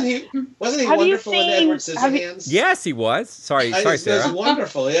 Wasn't he wonderful in Edward Scissorhands? Yes, he was. Sorry, Sarah. It was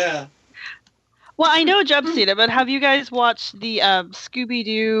wonderful. Yeah. Well, I know Jeb's seen it, but have you guys watched the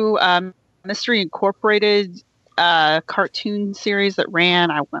Scooby-Doo Mystery Incorporated cartoon series that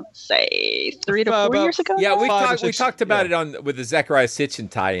ran, I want to say 3 to 4 years ago? Yeah, we talked about it with the Zechariah Sitchin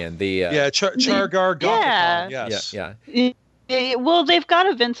tie-in. Chargar Gothicon. Yes. Yeah. Well, they've got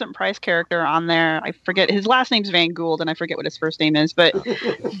a Vincent Price character on there. I forget, his last name's Van Gould, and I forget what his first name is, but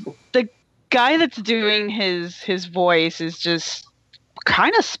the guy that's doing his voice is just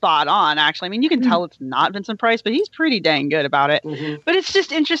kind of spot on, actually. I mean, you can tell it's not Vincent Price, but he's pretty dang good about it. Mm-hmm. But it's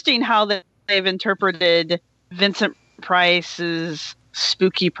just interesting how they've interpreted Vincent Price's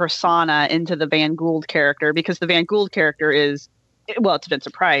spooky persona into the Van Gould character, because the Van Gould character it's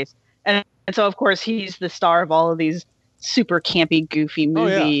Vincent Price. And so, of course, he's the star of all of these super campy, goofy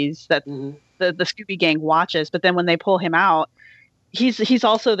movies that the Scooby Gang watches. But then when they pull him out, he's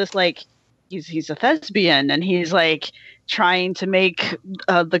also this, like, he's a thespian, and he's like trying to make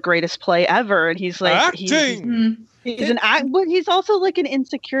the greatest play ever. And he's like, acting. He's an act, but he's also like an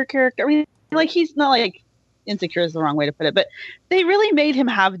insecure character. I mean, like, he's not like, insecure is the wrong way to put it, but they really made him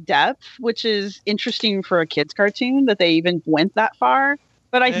have depth, which is interesting for a kid's cartoon that they even went that far.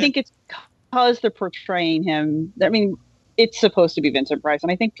 But I think it's because they're portraying him. I mean, it's supposed to be Vincent Price,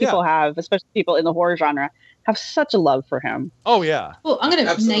 and I think people have, especially people in the horror genre, have such a love for him. Oh yeah. Well, I'm going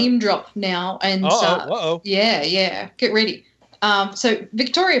to name drop now, and yeah, get ready. So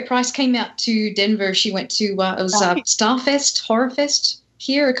Victoria Price came out to Denver. She went to it was Starfest, Horror Fest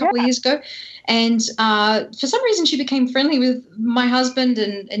here a couple of years ago, and for some reason she became friendly with my husband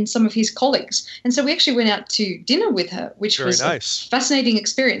and some of his colleagues, and so we actually went out to dinner with her, which was nice. A fascinating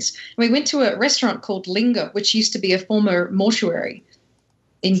experience. And we went to a restaurant called Linger, which used to be a former mortuary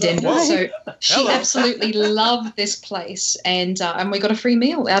in Denver. Whoa. So she absolutely loved this place, and we got a free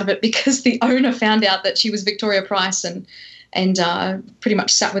meal out of it because the owner found out that she was Victoria Price and pretty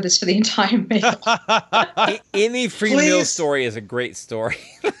much sat with us for the entire meal. Any free meal story is a great story.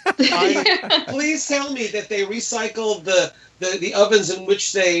 Please tell me that they recycled the ovens in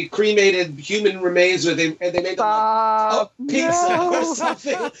which they cremated human remains, and they made them pizza or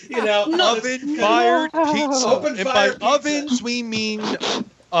something. Oven-fired pizza. And by ovens, we mean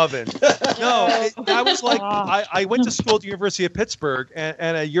oven. No, I was like, I went to school at the University of Pittsburgh,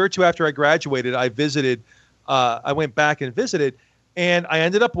 and a year or two after I graduated, I visited. I went back and visited, and I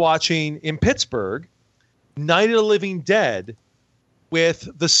ended up watching in Pittsburgh Night of the Living Dead with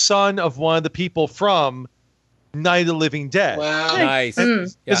the son of one of the people from Night of the Living Dead. Wow. Nice.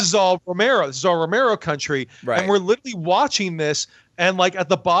 This is all Romero. This is all Romero country. Right. And we're literally watching this, and like at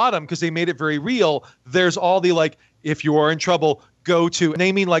the bottom, because they made it very real, there's all the like, if you are in trouble, go to,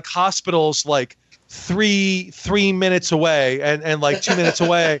 naming like hospitals like three minutes away and like 2 minutes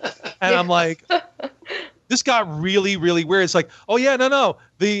away. And I'm like, this got really, really weird. It's like, oh yeah, no.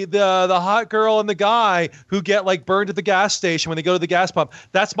 The hot girl and the guy who get like burned at the gas station when they go to the gas pump,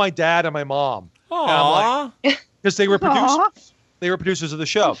 that's my dad and my mom. Aww. Because they were producers. They were producers of the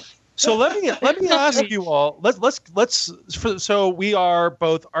show. So let me ask you all. So we are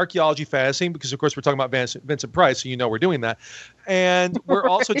both archaeology fantasy because of course we're talking about Vincent Price, so you know we're doing that, and we're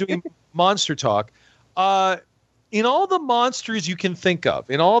also doing Monster Talk. In all the monsters you can think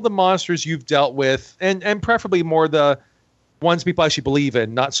of, in all the monsters you've dealt with, and preferably more the ones people actually believe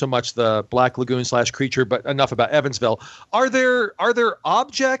in, not so much the Black Lagoon / creature, but enough about Evansville. Are there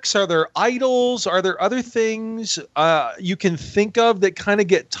objects? Are there idols? Are there other things you can think of that kind of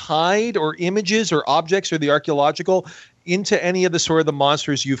get tied, or images or objects or the archaeological into any of the sort of the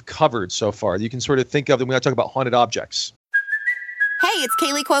monsters you've covered so far? You can sort of think of them when I talk about haunted objects. Hey, it's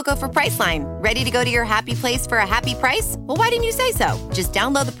Kaylee Cuoco for Priceline. Ready to go to your happy place for a happy price? Well, why didn't you say so? Just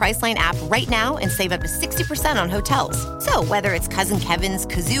download the Priceline app right now and save up to 60% on hotels. So whether it's Cousin Kevin's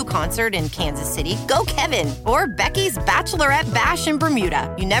Kazoo Concert in Kansas City, go Kevin, or Becky's Bachelorette Bash in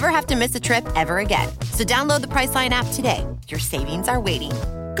Bermuda, you never have to miss a trip ever again. So download the Priceline app today. Your savings are waiting.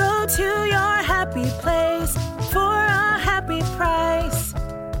 Go to your happy place for a happy price.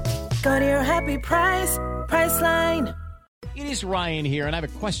 Go to your happy price, Priceline. It is Ryan here, and I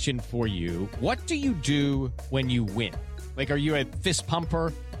have a question for you. What do you do when you win? Like, are you a fist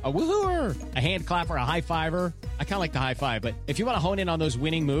pumper, a woohooer, a hand clapper, a high fiver? I kind of like the high five, but if you want to hone in on those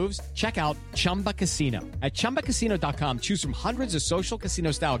winning moves, check out Chumba Casino. At ChumbaCasino.com, choose from hundreds of social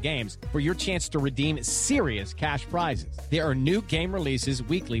casino-style games for your chance to redeem serious cash prizes. There are new game releases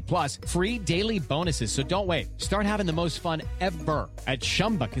weekly, plus free daily bonuses, so don't wait. Start having the most fun ever at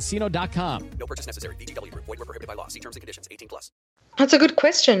ChumbaCasino.com. No purchase necessary. VGW. Void where prohibited by law. See terms and conditions. 18+. That's a good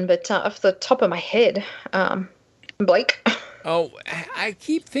question, but off the top of my head, Blake. Oh, I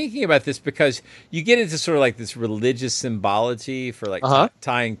keep thinking about this because you get into sort of like this religious symbology for like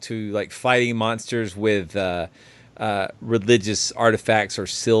tying to like fighting monsters with religious artifacts or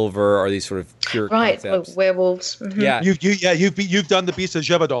silver or these sort of pure concepts. Werewolves. Mm-hmm. Yeah, you've done the Beast of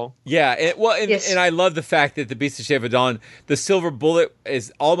Gévaudan. Yeah, and I love the fact that the Beast of Gévaudan, the silver bullet,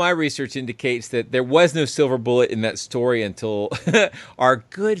 is all my research indicates that there was no silver bullet in that story until our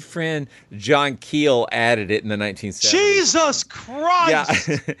good friend John Keel added it in the 1970s. Jesus Christ!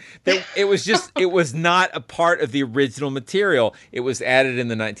 Yeah, it was not a part of the original material. It was added in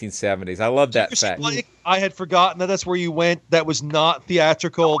the 1970s. I love that fact. I had forgotten that's where you went. That was not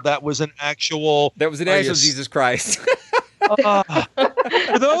theatrical. That was an actual. That was an actual Jesus Christ.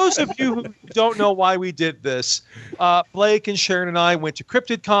 For those of you who don't know why we did this, Blake and Sharon and I went to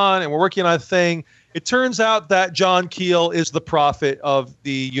CryptidCon and we're working on a thing. It turns out that John Keel is the prophet of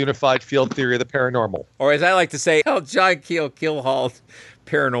the unified field theory of the paranormal. Or as I like to say, John Keel Keelhauled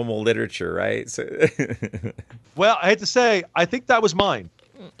paranormal literature, right? So well, I hate to say, I think that was mine.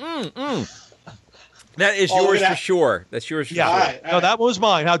 That is yours for sure. That's yours for sure. All right. No, that was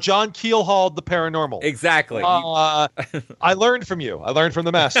mine. How John Keel hauled the paranormal. Exactly. I learned from you. I learned from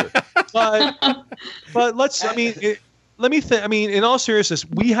the master. But let's let me think. I mean, in all seriousness,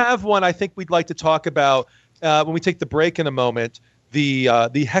 we have one I think we'd like to talk about when we take the break in a moment, the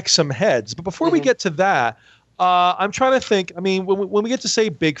Hexam heads. But before we get to that, I'm trying to think. I mean, when we get to say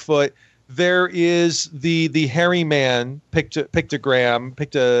Bigfoot, there is the hairy man pictograph,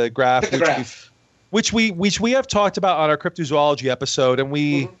 which we have talked about on our cryptozoology episode, and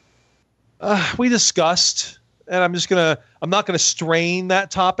we discussed. And I'm not gonna strain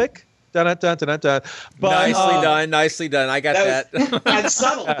that topic. But, nicely done. I got that. And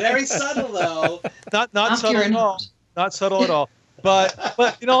subtle, very subtle though. Not subtle at all. Not subtle at all.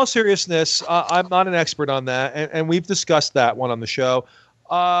 But in all seriousness, I'm not an expert on that, and we've discussed that one on the show.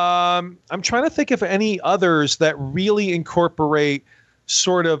 I'm trying to think of any others that really incorporate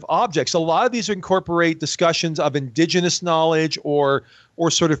sort of objects. A lot of these incorporate discussions of indigenous knowledge or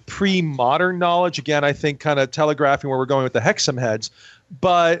sort of pre-modern knowledge. Again, I think kind of telegraphing where we're going with the Hexam heads.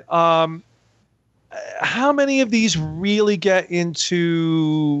 But how many of these really get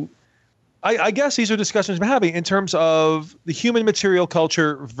into... I guess these are discussions we're having in terms of the human material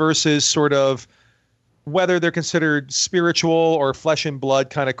culture versus sort of whether they're considered spiritual or flesh and blood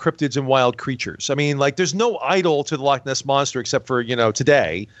kind of cryptids and wild creatures. I mean, like, there's no idol to the Loch Ness Monster except for,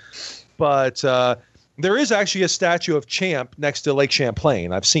 today. But there is actually a statue of Champ next to Lake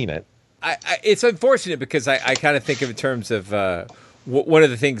Champlain. I've seen it. It's unfortunate because I kind of think of it in terms of one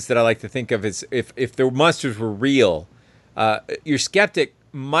of the things that I like to think of is if the monsters were real, your skeptic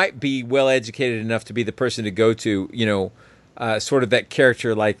might be well educated enough to be the person to go to, sort of that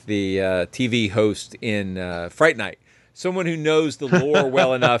character like the TV host in Fright Night. Someone who knows the lore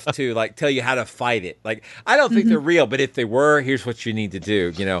well enough to like tell you how to fight it. Like, I don't think they're real, but if they were, here's what you need to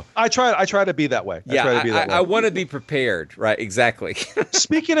do. I try to be that way. I want to be prepared. Right. Exactly.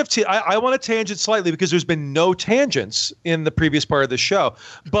 Speaking of, I want to tangent slightly because there's been no tangents in the previous part of the show.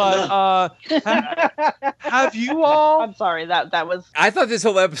 But have you all? I'm sorry. That was. I thought this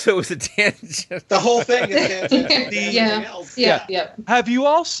whole episode was a tangent. The whole thing is tangent. Yeah. Have you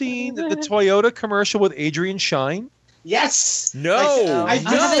all seen the Toyota commercial with Adrian Shine? Yes. No. I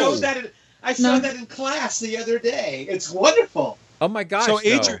saw that in class the other day. It's wonderful. Oh my gosh. So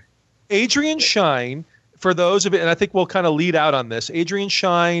Adrian Shine, for those of it, and I think we'll kind of lead out on this. Adrian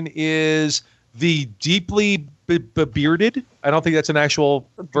Shine is the deeply bearded. I don't think that's an actual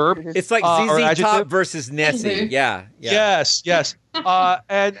verb. It's like ZZ Top versus Nessie. Yeah. Yes.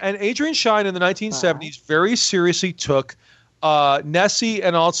 And Adrian Shine in the 1970s very seriously took Nessie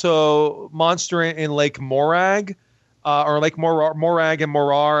and also Monster in Lake Morag. Or Lake Morag and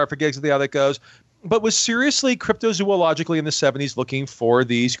Morar, I forget exactly how that goes, but was seriously cryptozoologically in the 70s looking for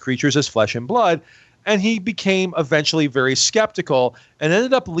these creatures as flesh and blood. And he became eventually very skeptical and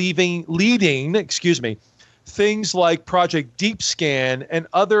ended up leading things like Project Deep Scan and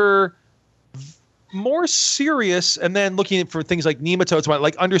other more serious, and then looking for things like nematodes,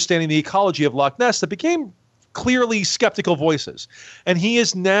 like understanding the ecology of Loch Ness, that became clearly skeptical voices. And he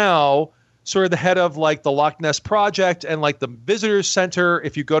is now sort of the head of like the Loch Ness Project and like the Visitors Center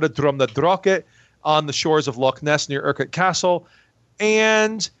if you go to Drumnadrochit on the shores of Loch Ness near Urquhart Castle.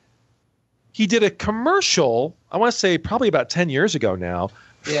 And he did a commercial, I want to say probably about 10 years ago now,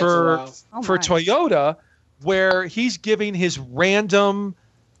 for Toyota, where he's giving his random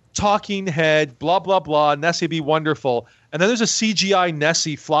talking head, blah, blah, blah, Nessie be wonderful. And then there's a CGI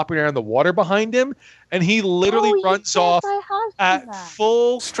Nessie flopping around in the water behind him. And he literally runs off at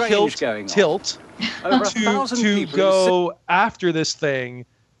full tilt to go after this thing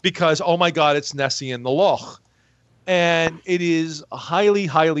because, oh my God, it's Nessie in the Loch. And it is highly,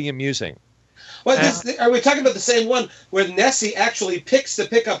 highly amusing. Well, are we talking about the same one where Nessie actually picks the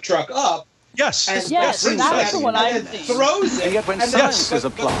pickup truck up? Yes. And that's the one I've seen. Throws it. And yet when science is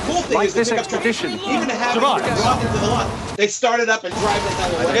applied, the cool thing like is this expedition, even have it drop into the lot. They start it up and drive the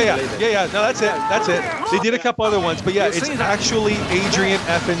hell away. Yeah. No, that's it. They did a couple other ones, but yeah, it's actually Adrian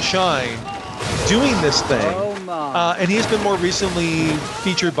F. Shine doing this thing. And he has been more recently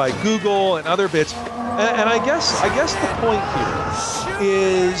featured by Google and other bits. And I guess the point here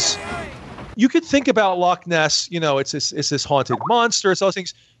is you could think about Loch Ness, it's this haunted monster, it's all those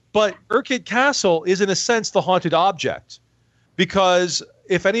things. But Urquhart Castle is, in a sense, the haunted object. Because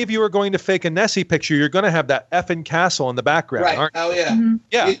if any of you are going to fake a Nessie picture, you're going to have that effing castle in the background, aren't you? Oh, yeah. Mm-hmm.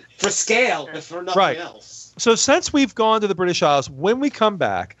 Yeah. For scale, if for nothing else. So since we've gone to the British Isles, when we come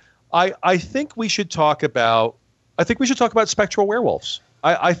back, I think we should talk about spectral werewolves.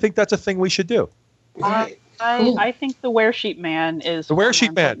 I think that's a thing we should do. Right. I think the Weresheet Man is the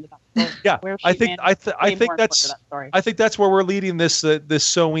Weresheet Man. Yeah, I think that's where we're leading this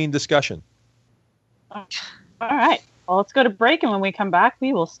sewing discussion. All right. Well, let's go to break, and when we come back,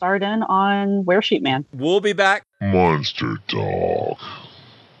 we will start in on Weresheet Man. We'll be back. Monster Talk.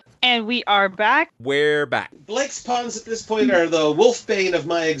 And we are back. We're back. Blake's puns at this point are the wolfbane of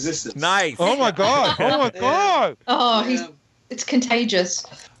my existence. Nice. Oh my god! Oh my god! Oh, it's contagious.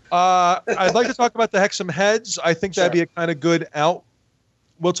 I'd like to talk about the Hexam Heads. I think that'd be a kind of good out.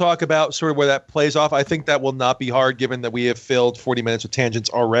 We'll talk about sort of where that plays off. I think that will not be hard, given that we have filled 40 minutes of tangents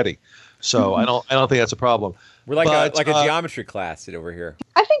already. So I don't think that's a problem. We're like a geometry class over here.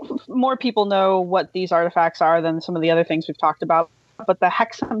 I think more people know what these artifacts are than some of the other things we've talked about. But the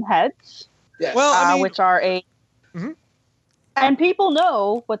Hexam Heads, yes. Well, which are and people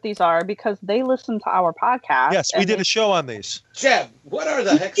know what these are because they listen to our podcast. Yes, we did a show on these. Jeb, what are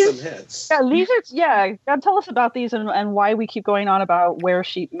the Hexam Heads? Yeah, these are. Tell us about these and why we keep going on about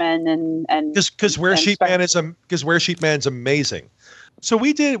Weresheet Men and because Weresheet Man's amazing. So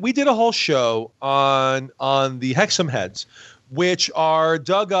we did a whole show on the Hexam Heads, which are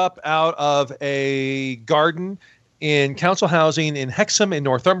dug up out of a garden in council housing in Hexham in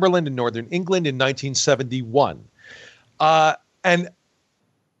Northumberland in northern England in 1971. And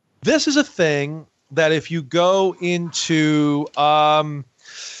this is a thing that if you go into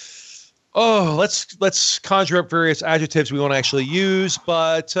let's conjure up various adjectives we won't actually use,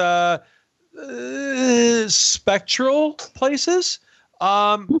 but spectral places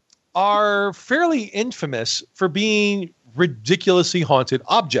are fairly infamous for being ridiculously haunted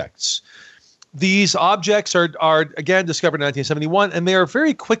objects. These objects are again discovered in 1971, and they are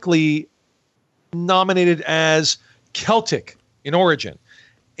very quickly nominated as Celtic in origin.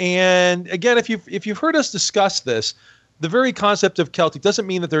 And again, if you've heard us discuss this, the very concept of Celtic doesn't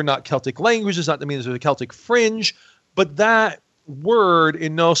mean that they're not Celtic languages, does not mean there's a Celtic fringe, but that word,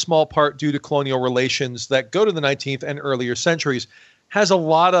 in no small part due to colonial relations that go to the 19th and earlier centuries, has a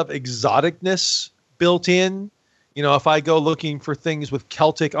lot of exoticness built in. You know, if I go looking for things with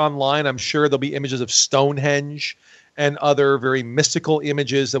Celtic online, I'm sure there'll be images of Stonehenge and other very mystical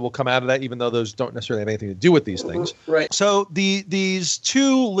images that will come out of that, even though those don't necessarily have anything to do with these things. Right. So these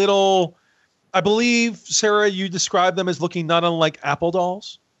two little, I believe, Sarah, you described them as looking not unlike apple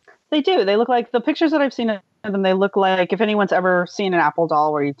dolls. They do. They look like the pictures that I've seen of them. They look like if anyone's ever seen an apple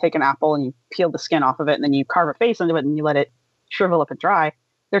doll where you take an apple and you peel the skin off of it and then you carve a face into it and you let it shrivel up and dry.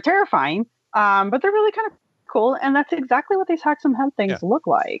 They're terrifying, but they're really kind of cool, and that's exactly what these Hexam Head things look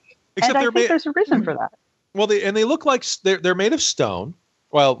like. Except and I think there's a reason for that. Well, they look like they're made of stone.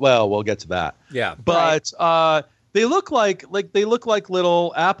 Well, we'll get to that. Yeah, but they look like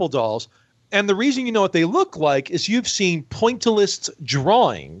little apple dolls. And the reason you know what they look like is you've seen pointillist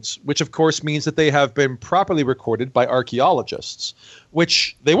drawings, which of course means that they have been properly recorded by archaeologists,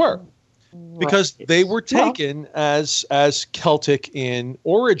 which they were. Because they were taken as Celtic in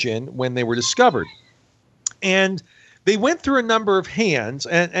origin when they were discovered. And they went through a number of hands,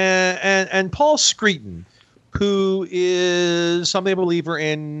 and Paul Screeton, who is something of a believer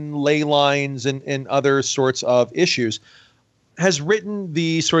in ley lines and other sorts of issues, has written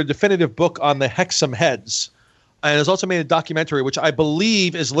the sort of definitive book on the Hexam Heads, and has also made a documentary, which I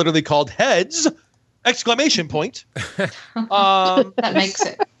believe is literally called Heads! ! That makes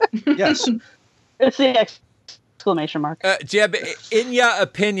it. Yes. It's the exclamation mark. Jeb, in your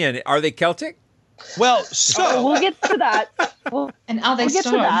opinion, are they Celtic? Well, so we'll get to that. And are they get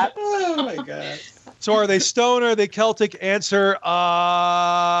to that. Oh my god. So are they stone or are they Celtic? Answer,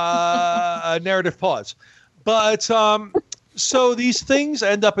 narrative pause. But so these things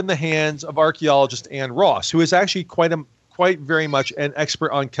end up in the hands of archaeologist Anne Ross, who is actually quite very much an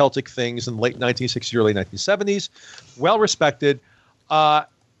expert on Celtic things in the late 1960s, early 1970s, well respected.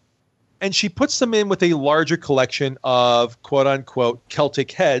 And she puts them in with a larger collection of quote unquote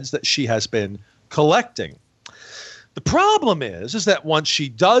Celtic heads that she has been collecting. The problem is that once she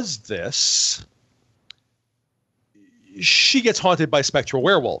does this, she gets haunted by spectral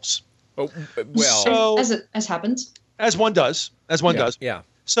werewolves. Oh, well, so, as happens, as one does. Yeah.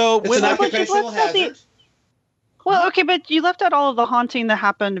 So it's an occupational hazard. Well, okay, but you left out all of the haunting that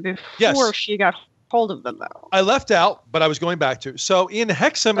happened before she got hold of them, though. I left out, but I was going back to. So in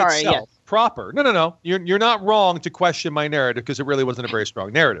Hexam itself, proper. No. You're not wrong to question my narrative because it really wasn't a very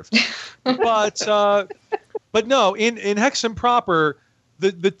strong narrative. But no, in Hexam proper,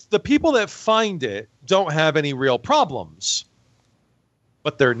 the people that find it don't have any real problems,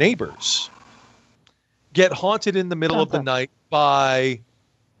 but their neighbors get haunted in the middle of the night by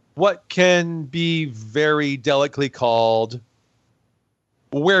what can be very delicately called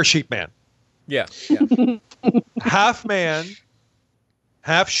Weresheet Man. Yeah. Half man,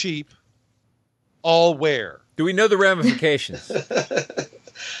 half sheep, all were. Do we know the ramifications?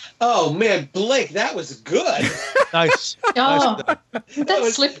 Oh man, Blake, that was good. Nice. Oh, Nice. that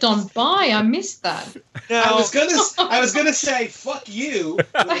slipped on by. I missed that. Now, I was gonna say fuck you.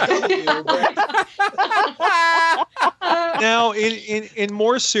 With a W, but- now in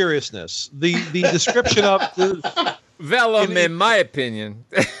more seriousness, the description of the Vellum, in my opinion.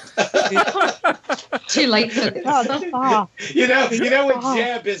 Too late for this. You know when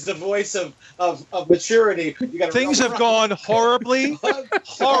Jeb is the voice of maturity. You gotta things have gone horribly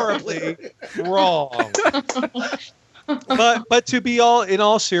wrong. But to be in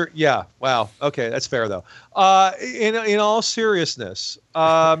all serious, yeah, wow, okay, that's fair though. In all seriousness,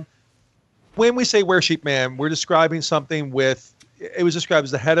 when we say were-sheep man, we're describing something with. It was described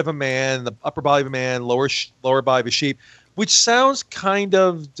as the head of a man, the upper body of a man, lower body of a sheep, which sounds kind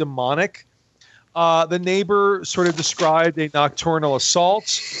of demonic. The neighbor sort of described a nocturnal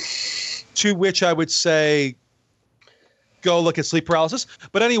assault, to which I would say, go look at sleep paralysis.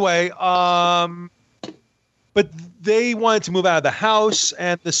 But anyway, but they wanted to move out of the house,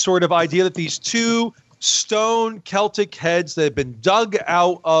 and the sort of idea that these two stone Celtic heads that had been dug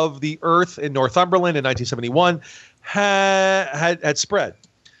out of the earth in Northumberland in 1971 had spread.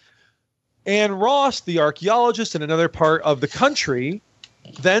 Anne Ross, the archaeologist in another part of the country,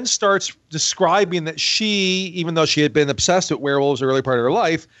 then starts describing that she, even though she had been obsessed with werewolves the early part of her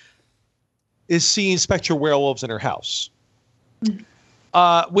life, is seeing spectral werewolves in her house.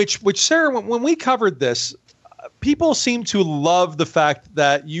 Which Sarah, when we covered this, people seem to love the fact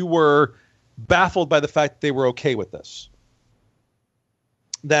that you were baffled by the fact that they were okay with this.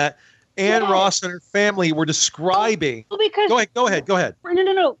 That Anne Ross and her family were describing. Well, because go ahead.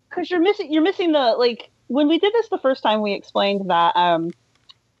 No, because you're missing the, like, when we did this the first time, we explained that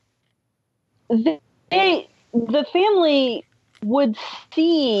the family would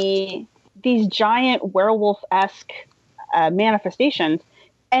see these giant werewolf-esque manifestations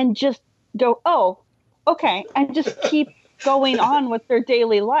and just go, oh, okay, and just keep going on with their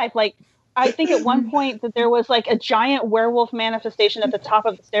daily life. Like, I think at one point that there was like a giant werewolf manifestation at the top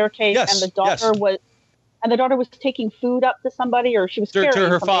of the staircase, and the daughter was taking food up to somebody, or she was carrying to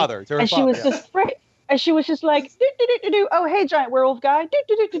her something, father, and she was just like, oh, hey, giant werewolf guy,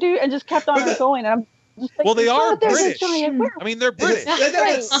 and just kept on going. And I'm just like, well, they are British. I mean, they're British.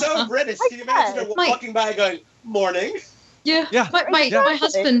 That's so British. Can you imagine her walking by going, morning? Yeah. My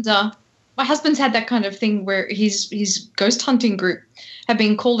husband. My husband's had that kind of thing where his ghost hunting group have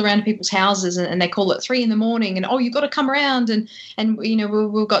been called around to people's houses, and they call it 3 a.m. and you've got to come around, and you know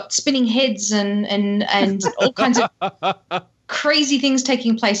we've got spinning heads and all kinds of crazy things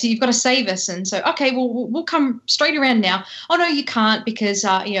taking place. So you've got to save us, and so okay, we'll come straight around now. Oh no, you can't because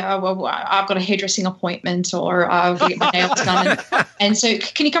I've got a hairdressing appointment, or I'll get my nails done, and so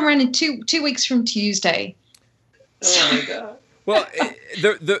can you come around in two weeks from Tuesday? Oh my god. Well,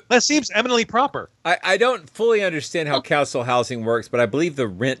 that seems eminently proper. I don't fully understand how council housing works, but I believe the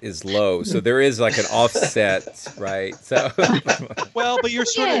rent is low, so there is like an offset, right? So, well, but you're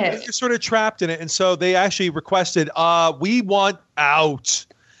sort of trapped in it, and so they actually requested, we want out,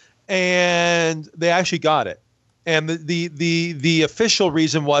 and they actually got it. And the official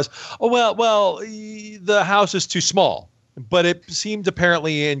reason was, the house is too small, but it seemed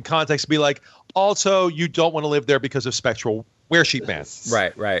apparently in context to be like, also you don't want to live there because of spectral were-sheep man.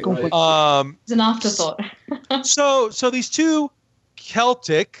 Right. It's an afterthought. So these two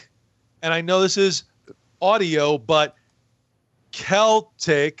Celtic, and I know this is audio, but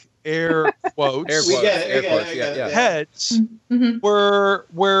Celtic air quotes, heads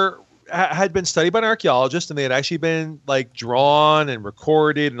had been studied by an archaeologist, and they had actually been like drawn and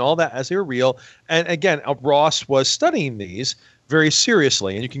recorded and all that as they were real. And again, Ross was studying these very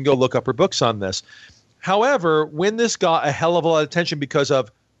seriously, and you can go look up her books on this. However, when this got a hell of a lot of attention because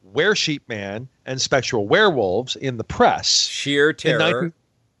of were-sheep man and spectral werewolves in the press, sheer terror,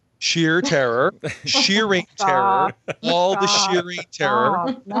 shearing terror, all the shearing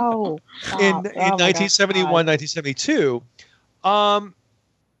terror. In 1971, 1972,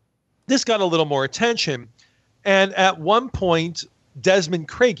 this got a little more attention, and at one point, Desmond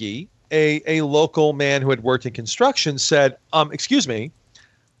Craigie, a local man who had worked in construction, said, "Excuse me,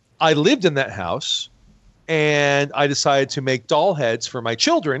 I lived in that house." And I decided to make doll heads for my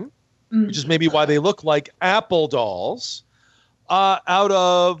children, which is maybe why they look like apple dolls, out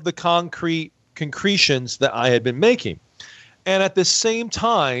of the concretions that I had been making. And at the same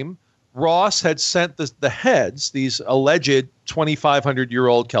time, Ross had sent the heads, these alleged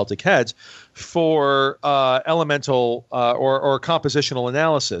 2,500-year-old Celtic heads, for elemental or compositional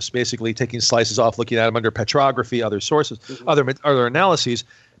analysis, basically taking slices off, looking at them under petrography, other sources, other analyses.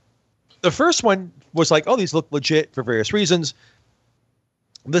 The first one was like, oh, these look legit for various reasons.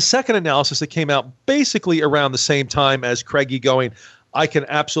 The second analysis that came out basically around the same time as Craigie going, I can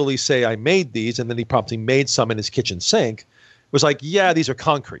absolutely say I made these, and then he promptly made some in his kitchen sink, was like, yeah, these are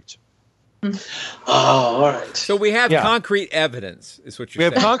concrete. Oh, all right. So we have concrete evidence, is what you're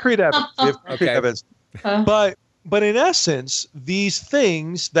saying. We have concrete evidence. We have concrete Okay. evidence. But in essence, these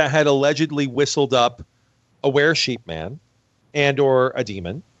things that had allegedly whistled up a were-sheep man and or a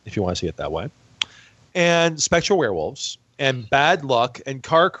demon, if you want to see it that way, and spectral werewolves and bad luck and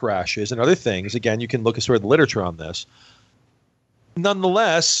car crashes and other things, again, you can look at sort of the literature on this,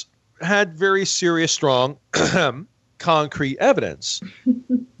 nonetheless had very serious, strong concrete evidence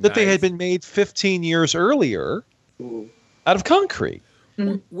that they had been made 15 years earlier out of concrete.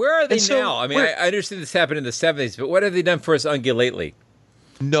 Where are they now? I mean, I understand this happened in the 70s, but what have they done for us ungulately?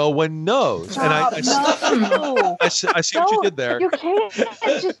 No one knows. And I see what you did there. You can't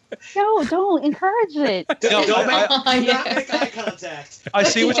just don't encourage it. Don't make eye contact. I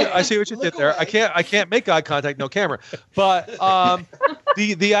see what you did there. I can't make eye contact, no camera. But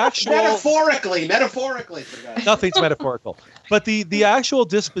the actual metaphorically, for guys. Nothing's metaphorical. But the actual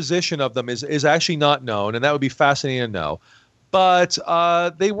disposition of them is actually not known, and that would be fascinating to know. But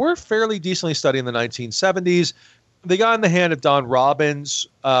they were fairly decently studied in the 1970s. They got in the hand of Don Robbins,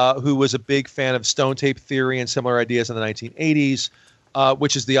 who was a big fan of stone tape theory and similar ideas in the 1980s,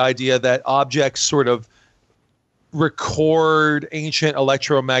 which is the idea that objects sort of record ancient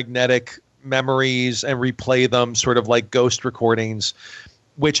electromagnetic memories and replay them sort of like ghost recordings,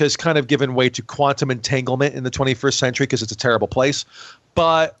 which has kind of given way to quantum entanglement in the 21st century because it's a terrible place.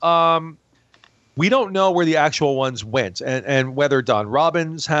 But we don't know where the actual ones went and whether Don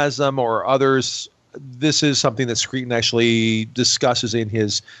Robbins has them or others. This is something that Screeton actually discusses in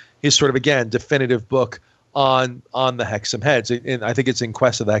his sort of, again, definitive book on the Hexam Heads. And I think it's In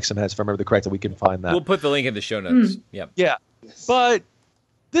Quest of the Hexam Heads, if I remember correctly. We can find that. We'll put the link in the show notes. Yep. Yeah. But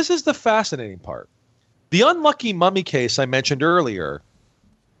this is the fascinating part. The unlucky mummy case I mentioned earlier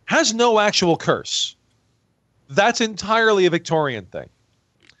has no actual curse. That's entirely a Victorian thing.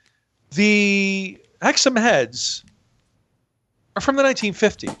 The Hexam Heads are from the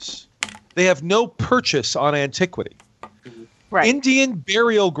 1950s. They have no purchase on antiquity. Right. Indian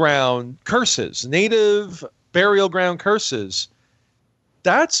burial ground curses, native burial ground curses,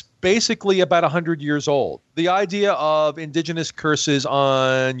 that's basically about 100 years old. The idea of indigenous curses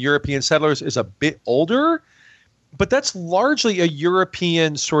on European settlers is a bit older, but that's largely a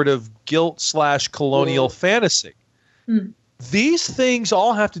European sort of guilt/colonial fantasy. These things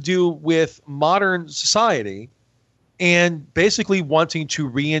all have to do with modern society and basically wanting to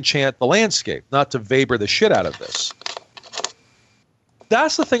re-enchant the landscape, not to Weber the shit out of this.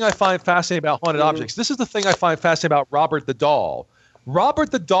 That's the thing I find fascinating about haunted objects. This is the thing I find fascinating about Robert the Doll. Robert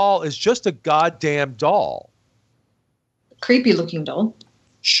the Doll is just a goddamn doll. Creepy looking doll.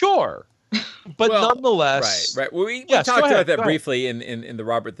 Sure. But nonetheless. Right. Well, we talked about that briefly in the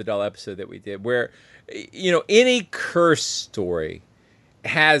Robert the Doll episode that we did, where, any curse story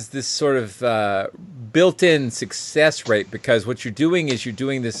has this sort of built-in success rate, because what you're doing is you're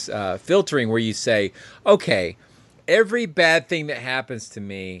doing this filtering where you say, okay, every bad thing that happens to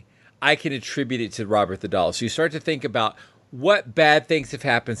me, I can attribute it to Robert the Doll. So you start to think about what bad things have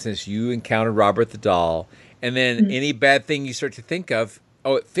happened since you encountered Robert the Doll, and then any bad thing you start to think of,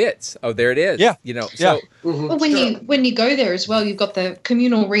 oh, it fits. Oh, there it is. Yeah. Well, when you go there as well, you've got the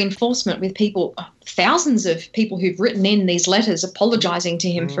communal reinforcement with people, thousands of people who've written in these letters apologizing to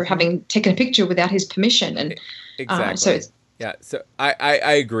him for having taken a picture without his permission, and exactly. So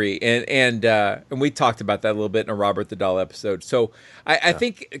I agree, and we talked about that a little bit in a Robert the Doll episode. So I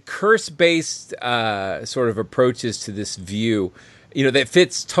think curse-based sort of approaches to this view, that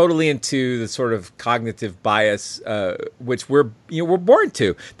fits totally into the sort of cognitive bias which we're born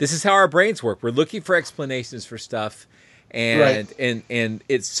to. This is how our brains work. We're looking for explanations for stuff, and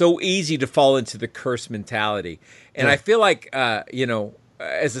it's so easy to fall into the curse mentality. And I feel like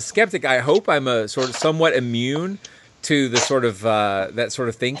as a skeptic, I hope I'm a sort of somewhat immune to the sort of that sort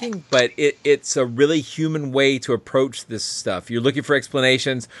of thinking, but it's a really human way to approach this stuff. You're looking for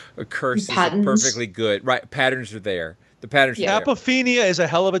explanations. A curse is perfectly good. Right, patterns are there. The patterns are there. Apophenia is a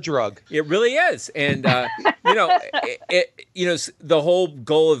hell of a drug. It really is, and the whole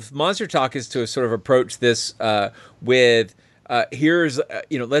goal of Monster Talk is to sort of approach this with. Let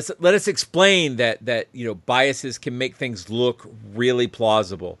us explain that biases can make things look really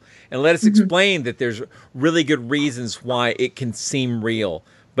plausible, and let us explain that there's really good reasons why it can seem real,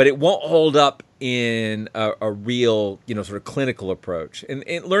 but it won't hold up in a real, sort of clinical approach.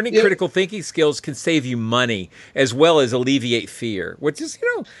 And learning critical thinking skills can save you money as well as alleviate fear, which is,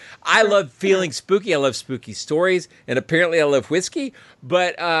 I love feeling spooky. I love spooky stories. And apparently I love whiskey.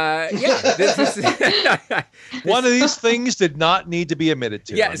 But, this one of these things did not need to be admitted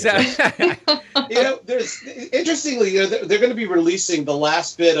to. Yeah. There's interestingly, they're going to be releasing the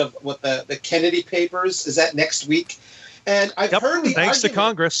last bit of what the Kennedy Papers. Is that next week? And I've heard the thanks to argument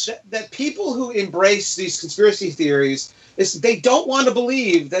Congress that people who embrace these conspiracy theories is they don't want to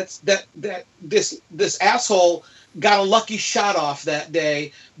believe that this asshole got a lucky shot off that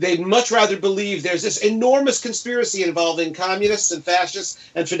day. They'd much rather believe there's this enormous conspiracy involving communists and fascists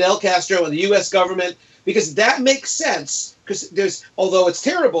and Fidel Castro and the U.S. government, because that makes sense. Because although it's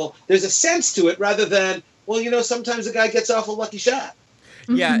terrible, there's a sense to it rather than, sometimes a guy gets off a lucky shot.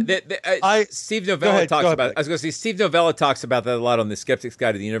 Yeah, Steve Novella talks about it. I was going to say Steve Novella talks about that a lot on the Skeptic's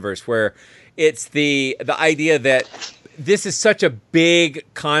Guide to the Universe, where it's the idea that this is such a big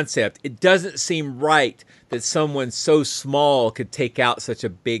concept. It doesn't seem right that someone so small could take out such a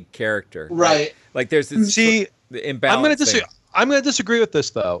big character. Right. Like there's this imbalance. I'm going to disagree with this,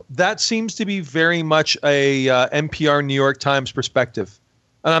 though. That seems to be very much a NPR New York Times perspective.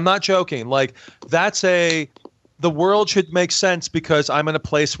 And I'm not joking. Like, the world should make sense because I'm in a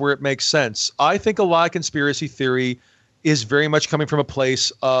place where it makes sense. I think a lot of conspiracy theory is very much coming from a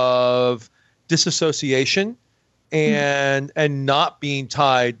place of disassociation and not being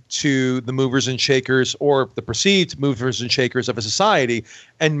tied to the movers and shakers or the perceived movers and shakers of a society.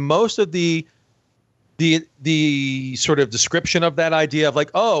 And most of the sort of description of that idea of like,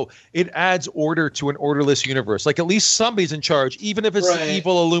 oh, it adds order to an orderless universe. Like at least somebody's in charge, even if it's the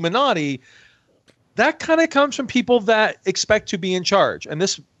evil Illuminati. That kind of comes from people that expect to be in charge. And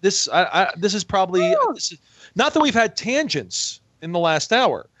this is probably not that we've had tangents in the last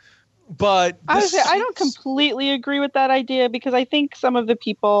hour, but I don't completely agree with that idea because I think some of the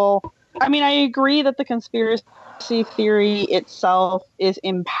people, I agree that the conspiracy theory itself is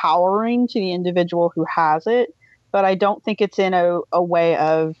empowering to the individual who has it, but I don't think it's in a way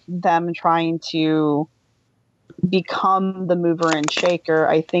of them trying to become the mover and shaker.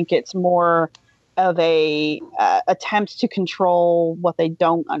 I think it's more of a attempt to control what they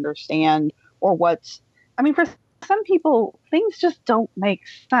don't understand or for some people, things just don't make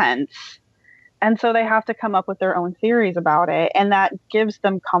sense. And so they have to come up with their own theories about it. And that gives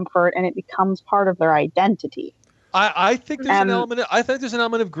them comfort and it becomes part of their identity. I think there's an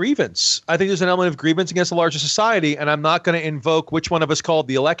element of grievance. I think there's an element of grievance against a larger society. And I'm not going to invoke which one of us called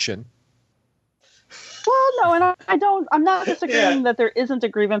the election. Well, no, and I'm not disagreeing that there isn't a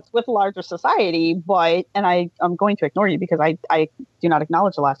grievance with larger society, but, and I'm going to ignore you because I do not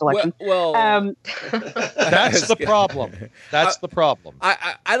acknowledge the last election. That's the problem. That's the problem.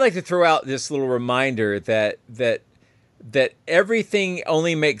 I like to throw out this little reminder that everything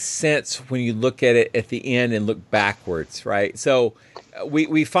only makes sense when you look at it at the end and look backwards, right? So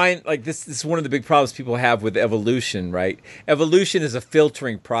we find like this is one of the big problems people have with evolution, right? Evolution is a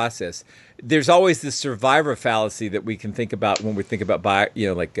filtering process. There's always this survivor fallacy that we can think about when we think about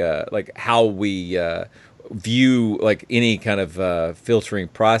like how we view like any kind of filtering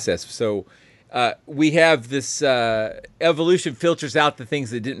process. So we have this evolution filters out the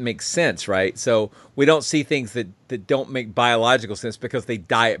things that didn't make sense, right? So we don't see things that don't make biological sense because they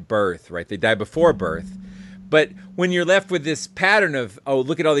die at birth, right? They die before birth. But when you're left with this pattern of, oh,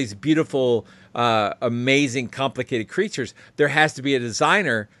 look at all these beautiful, amazing, complicated creatures, there has to be a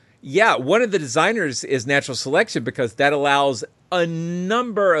designer. Yeah, one of the designers is natural selection because that allows a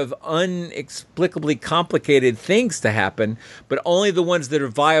number of inexplicably complicated things to happen, but only the ones that are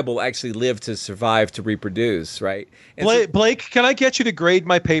viable actually live to survive, to reproduce, right? And Blake, can I get you to grade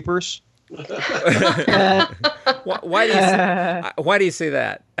my papers? Why do you say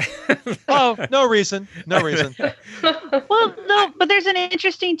that? Oh, no reason. No reason. Well, no, but there's an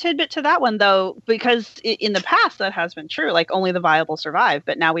interesting tidbit to that one, though, because in the past that has been true. Like only the viable survive,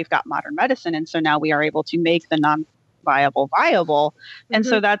 but now we've got modern medicine, and so now we are able to make the non-viable viable. And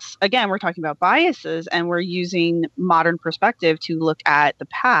so that's, again, we're talking about biases, and we're using modern perspective to look at the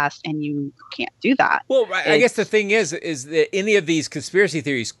past, and you can't do that. Well, I guess the thing is that any of these conspiracy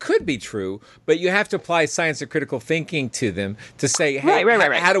theories could be true, but you have to apply science or critical thinking to them to say, hey,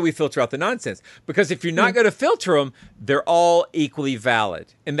 how do we filter out the nonsense? Because if you're not going to filter them, they're all equally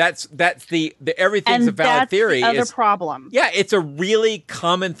valid. And that's the everything's a valid theory. And that's the other problem. Yeah, it's a really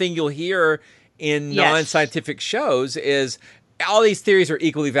common thing you'll hear in non-scientific shows is all these theories are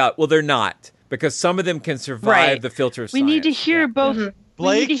equally valid. Well, they're not, because some of them can survive the filter of science. We need to hear both.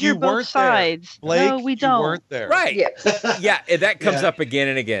 Blake, we need to hear both sides. Blake, no, we don't. You weren't there. Right. Yeah, that comes up again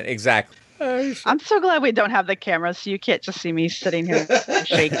and again. Exactly. I'm so glad we don't have the camera, so you can't just see me sitting here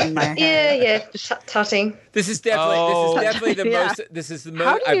shaking my head. Tutting. This is definitely the most. This is the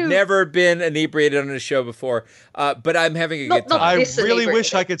most. I've never been inebriated on a show before, but I'm having a good time. I really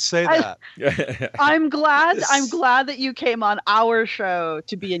wish I could say that. I'm glad that you came on our show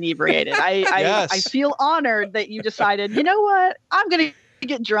to be inebriated. I feel honored that you decided. You know what? I'm gonna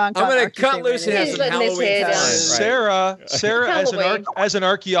get drunk. I'm gonna cut loose and have some Halloween fun. Sarah, as an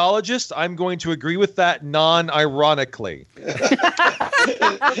archaeologist, I'm going to agree with that non-ironically.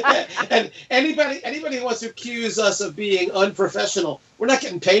 And anybody who wants to accuse us of being unprofessional, we're not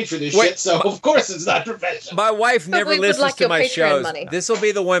getting paid for this shit, so of course it's not professional. My wife never listens to my shows. This will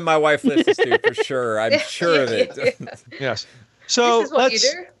be the one my wife listens to for sure. I'm sure of it. Yes. So this is what you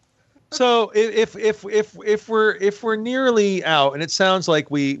do. So if we're nearly out, and it sounds like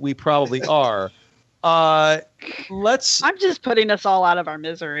we probably are, let's. I'm just putting us all out of our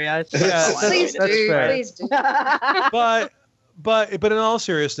misery. Please do. But in all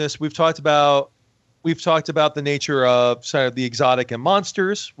seriousness, we've talked about the nature of sort of the exotic and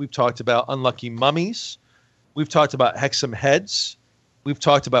monsters. We've talked about unlucky mummies. We've talked about Hexam heads. We've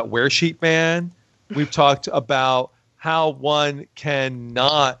talked about Weresheet Man. We've talked about how one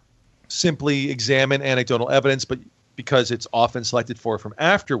cannot simply examine anecdotal evidence, but because it's often selected for from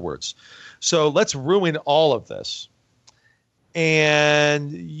afterwards. So let's ruin all of this.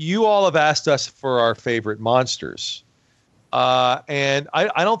 And you all have asked us for our favorite monsters. And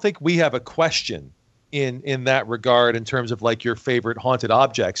I don't think we have a question in that regard in terms of like your favorite haunted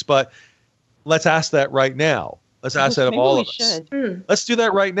objects, but let's ask that right now. Let's ask that of all of us. Let's do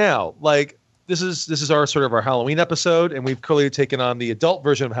that right now. Like, This is our sort of our Halloween episode, and we've clearly taken on the adult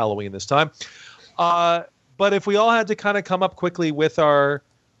version of Halloween this time. But if we all had to kind of come up quickly with our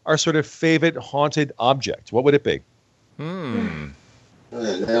sort of favorite haunted object, what would it be?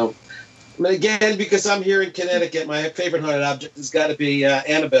 Now, again, because I'm here in Connecticut, my favorite haunted object has got to be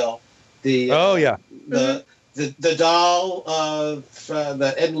Annabelle. The doll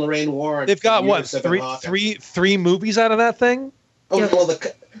that Ed and Lorraine wore. They've got what, three movies out of that thing? Oh,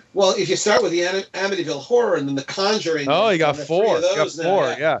 well, if you start with the Amityville Horror and then the Conjuring. Oh, you got four.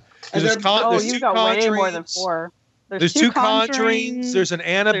 Yeah. You've got way more than four. There's two Conjurings. There's an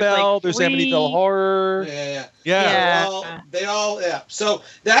Annabelle. There's Amityville Horror. Yeah. They all. So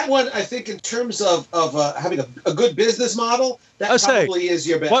that one, I think, in terms of having a good business model, that probably is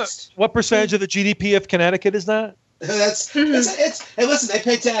your best. What percentage of the GDP of Connecticut is that? That's hey, listen, they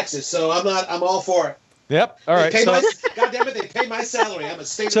pay taxes, so I'm all for it. Yep. All right. God damn it, they pay my salary. I'm a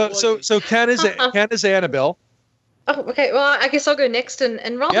state employee. So Ken is Annabelle. Oh, okay. Well, I guess I'll go next. And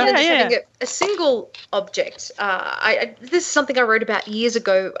rather than just having a single object, this is something I wrote about years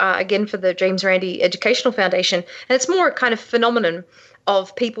ago, again for the James Randi Educational Foundation, and it's more a kind of phenomenon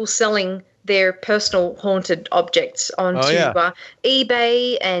of people selling their personal haunted objects onto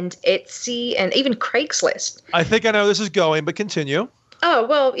eBay and Etsy and even Craigslist. I think I know this is going, but continue. Oh,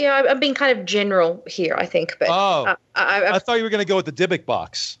 well, yeah, I'm being kind of general here, I think. But I thought you were going to go with the Dybbuk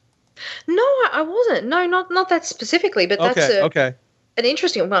box. No, I wasn't. No, not that specifically, but that's an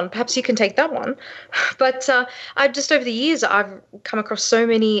interesting one. Perhaps you can take that one. But just over the years, I've come across so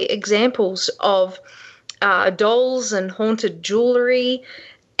many examples of dolls and haunted jewelry,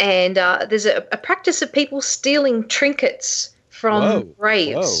 and there's a practice of people stealing trinkets from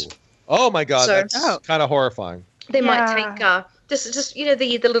graves. Whoa. Oh, my God, that's kind of horrifying. They might take... Just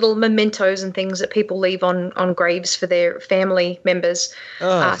the little mementos and things that people leave on graves for their family members.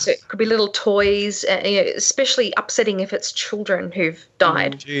 So it could be little toys, especially upsetting if it's children who've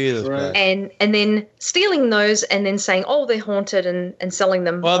died. Jesus, and then stealing those and then saying, "Oh, they're haunted," and selling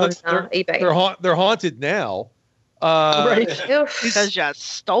them on eBay. They're haunted now. Because you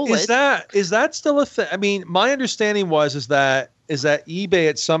stole it. Is that still a thing? I mean, my understanding is that eBay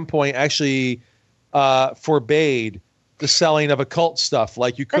at some point actually forbade the selling of occult stuff.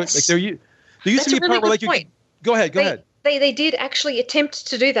 Like you could, there used to be a part where like you could, go ahead. They did actually attempt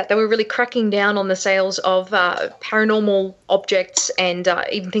to do that. They were really cracking down on the sales of paranormal objects and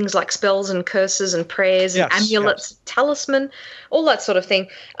even things like spells and curses and prayers and amulets, talisman, all that sort of thing.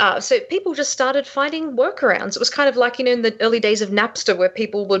 So people just started finding workarounds. It was kind of like, in the early days of Napster where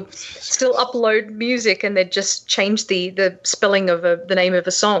people would still upload music and they'd just change the spelling of the name of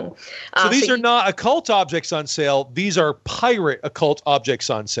a song. So these are not occult objects on sale. These are pirate occult objects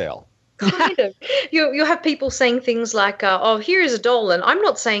on sale. Kind of. You'll have people saying things like, oh, here is a doll, and I'm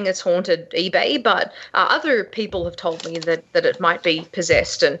not saying it's haunted eBay, but other people have told me that it might be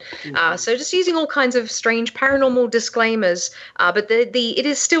possessed. And so just using all kinds of strange paranormal disclaimers, but it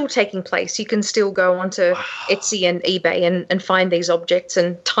is still taking place. You can still go onto Etsy and eBay and find these objects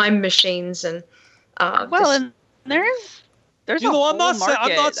and time machines. And and there's I'm not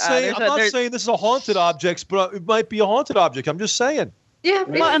saying this is a haunted object, but it might be a haunted object. I'm just saying. Yeah,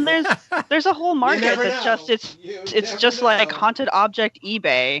 well, and there's a whole market that's it's just like haunted object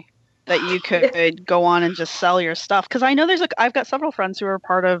eBay that you could go on and just sell your stuff. Because I know I've got several friends who are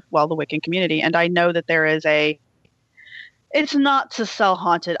part of the Wiccan community, and I know that there is it's not to sell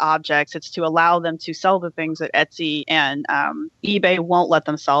haunted objects; it's to allow them to sell the things that Etsy and eBay won't let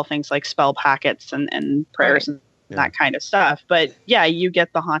them sell, things like spell packets and prayers and that kind of stuff. But yeah, you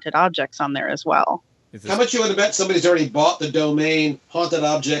get the haunted objects on there as well. How much you want to bet somebody's already bought the domain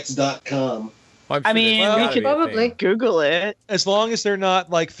hauntedobjects.com? I mean, we could probably Google it. As long as they're not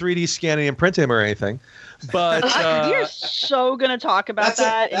like 3D scanning and printing them or anything. But we are so going to talk about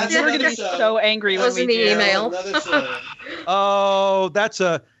that. And you're going to be so angry when we do. Email. Oh, that's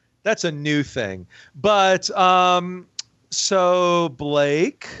a new thing. But so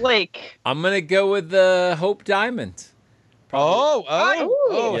Blake. I'm going to go with the Hope Diamond. Probably.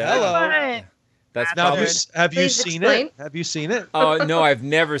 Oh, yeah. Hello. That's now, have you seen it? Have you seen it? Oh no, I've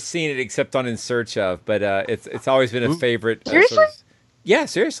never seen it except on In Search Of. But it's always been a favorite. Seriously? Yeah,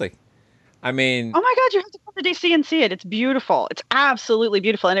 seriously. I mean, oh my God, you have to come to DC and see it. It's beautiful. It's absolutely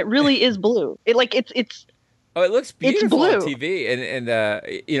beautiful, and it really is blue. It looks beautiful on TV,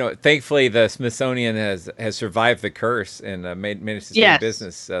 and thankfully the Smithsonian has survived the curse and managed to stay in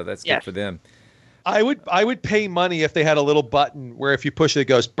business. So that's good for them. I would pay money if they had a little button where if you push it, it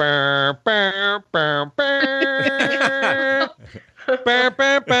goes burr, burr, burr, burr, burr,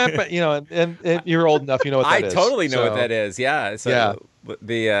 burr, burr, and you're old enough, you know what that is. I totally know what that is. Yeah. So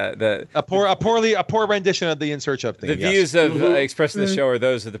a poor rendition of the In Search Of thing. The views of expressed in the show are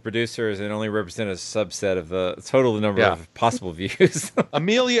those of the producers and only represent a subset of the total number of possible views.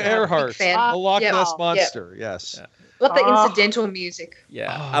 Amelia Earhart, the Loch Ness Monster. Yes. Yeah. Love the incidental music.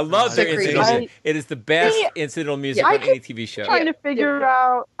 Yeah, I love their incidental music. It is the best incidental music on any TV show.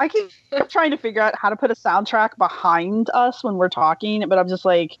 I keep trying to figure out how to put a soundtrack behind us when we're talking, but I'm just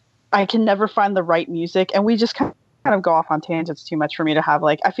like, I can never find the right music, and we just kind of go off on tangents too much for me to have.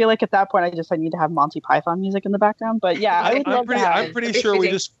 Like, I feel like at that point, I need to have Monty Python music in the background. But yeah, I'm pretty sure we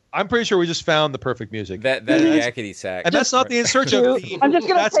just found the perfect music. That yakety sack, and that's not the In Search Of theme.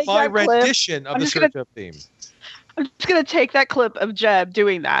 That's my rendition of the Search Of theme. I'm just going to take that clip of Jeb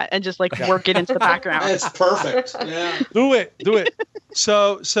doing that and just work it into the background. It's perfect. Yeah. Do it.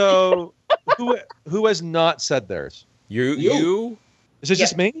 So who has not said theirs? You? Is it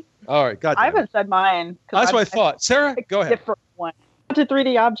just me? All right. God damn I haven't said mine. That's what I thought. Sarah, go ahead. Different one. Haunted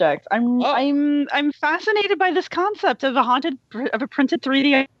 3D object. I'm fascinated by this concept of a printed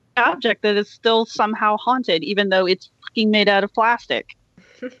 3D object that is still somehow haunted, even though it's fucking made out of plastic.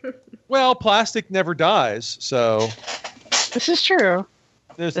 Well, plastic never dies, so this is true.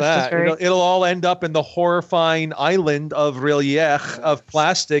 There's that. It'll all end up in the horrifying island of Relief of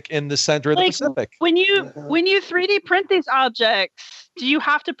plastic in the center of the Pacific. When you 3D print these objects, do you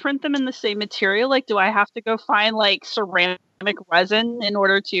have to print them in the same material? Like, do I have to go find ceramic resin in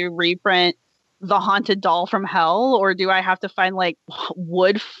order to reprint the haunted doll from hell, or do I have to find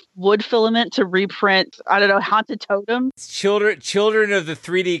wood filament to reprint, I don't know, haunted totem? Children of the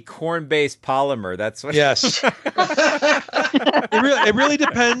 3D corn-based polymer. That's what. Yes. It really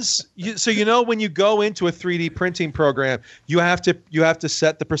depends. So when you go into a 3D printing program, you have to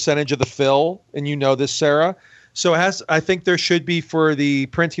set the percentage of the fill, and you know this, Sarah. So I think there should be, for the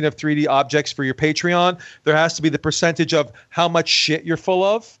printing of 3D objects for your Patreon, there has to be the percentage of how much shit you're full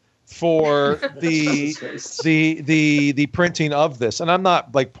of for the printing of this. And I'm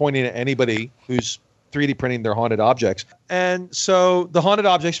not pointing at anybody who's 3D printing their haunted objects. And so the haunted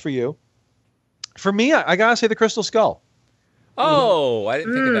objects for you, for me, I gotta say the Crystal Skull. Oh, I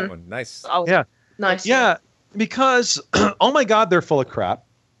didn't think of that one. Nice. Oh, yeah. Nice. Yeah, because oh my God, they're full of crap.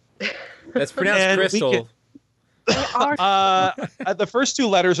 That's pronounced crystal. The first two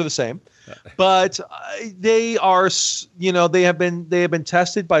letters are the same, but they are, they have been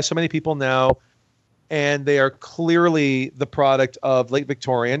tested by so many people now, and they are clearly the product of late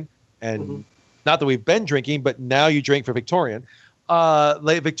Victorian, and not that we've been drinking, but now you drink for Victorian,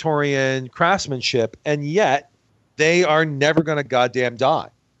 late Victorian craftsmanship, and yet they are never going to goddamn die.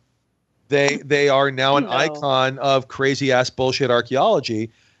 They are now an icon of crazy ass bullshit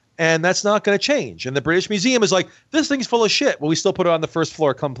archaeology. And that's not going to change. And the British Museum is like, this thing's full of shit. Well, we still put it on the first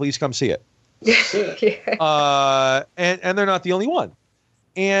floor. Please come see it. And they're not the only one.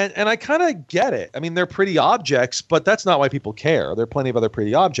 And I kind of get it. I mean, they're pretty objects, but that's not why people care. There are plenty of other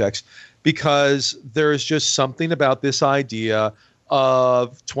pretty objects because there's just something about this idea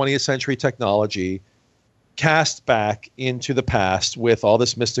of 20th century technology cast back into the past with all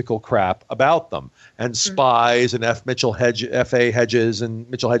this mystical crap about them and spies and F.A. Hedges and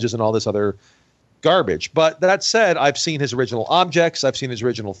Mitchell Hedges and all this other garbage. But that said, I've seen his original objects. I've seen his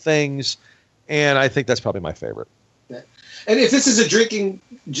original things. And I think that's probably my favorite. Yeah. And if this is a drinking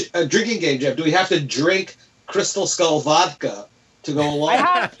game, Jeff, do we have to drink Crystal Skull vodka to go along?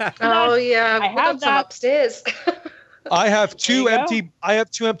 I've got some upstairs. I have two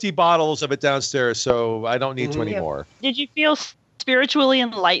empty bottles of it downstairs, so I don't need to anymore. Did you feel spiritually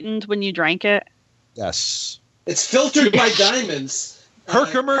enlightened when you drank it? Yes. It's filtered by diamonds.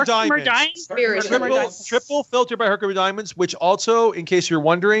 Herkimer Diamonds. Triple filtered by Herkimer Diamonds, which also, in case you're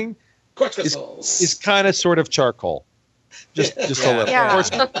wondering, is kind of sort of charcoal. Just a little. Yeah.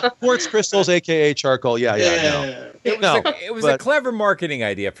 Quartz crystals, aka charcoal. Yeah. It was a clever marketing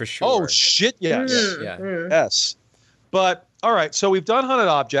idea for sure. Oh shit! Yes. Yes. But all right, so we've done haunted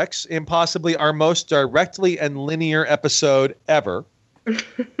objects in possibly our most directly and linear episode ever.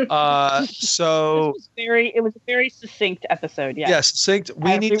 So it was a very succinct episode. Yes, succinct.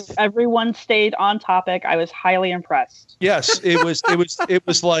 Everyone stayed on topic. I was highly impressed. Yes, it was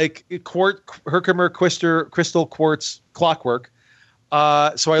like Herkimer crystal quartz clockwork.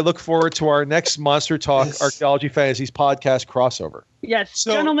 So I look forward to our next Monster Talk Archaeology Fantasies podcast crossover. Yes,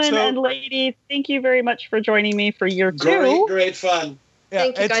 gentlemen and ladies, thank you very much for joining me for year 2. Great fun. Yeah,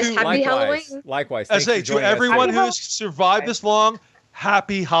 thank you guys. Happy Halloween. Likewise. I say to everyone who's survived this long,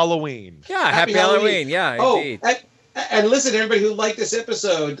 happy Halloween. Yeah, happy Halloween. Yeah, indeed. And listen, everybody who liked this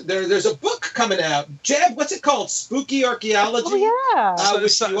episode, there's a book coming out. Jeb, what's it called? Spooky Archaeology? Oh, yeah.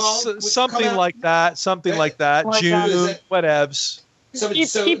 Something like that. June, whatevs. So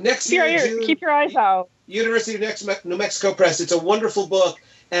next year, June, keep your eyes out. University of New Mexico Press. It's a wonderful book,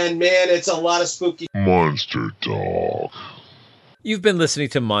 and man, it's a lot of spooky. Monster Talk. You've been listening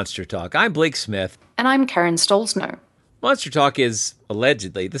to Monster Talk. I'm Blake Smith. And I'm Karen Stolzno. Monster Talk is,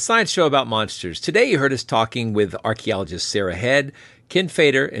 allegedly, the science show about monsters. Today you heard us talking with archaeologists Sarah Head, Ken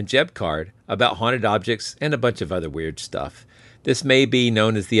Fader, and Jeb Card about haunted objects and a bunch of other weird stuff. This may be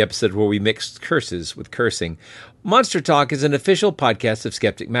known as the episode where we mixed curses with cursing. Monster Talk is an official podcast of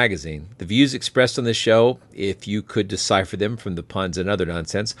Skeptic Magazine. The views expressed on this show, if you could decipher them from the puns and other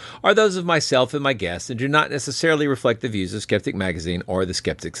nonsense, are those of myself and my guests and do not necessarily reflect the views of Skeptic Magazine or the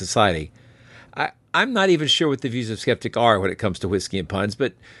Skeptic Society. I'm not even sure what the views of Skeptic are when it comes to whiskey and puns,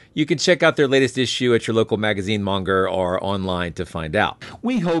 but you can check out their latest issue at your local magazine monger or online to find out.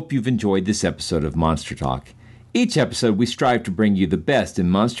 We hope you've enjoyed this episode of Monster Talk. Each episode, we strive to bring you the best in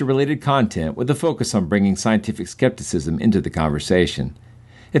monster-related content with a focus on bringing scientific skepticism into the conversation.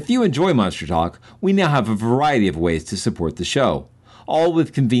 If you enjoy Monster Talk, we now have a variety of ways to support the show, all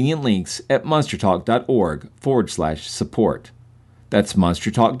with convenient links at monstertalk.org/support. That's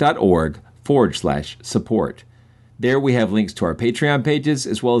monstertalk.org/support. There we have links to our Patreon pages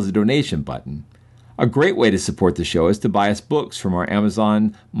as well as a donation button. A great way to support the show is to buy us books from our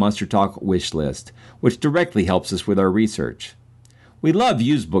Amazon Monster Talk wish list, which directly helps us with our research. We love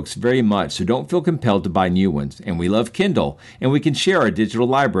used books very much, so don't feel compelled to buy new ones, and we love Kindle, and we can share our digital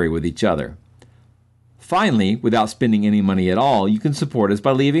library with each other. Finally, without spending any money at all, you can support us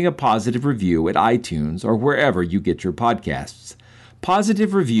by leaving a positive review at iTunes or wherever you get your podcasts.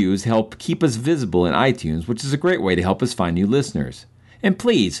 Positive reviews help keep us visible in iTunes, which is a great way to help us find new listeners. And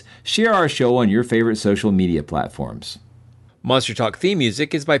please, share our show on your favorite social media platforms. Monster Talk theme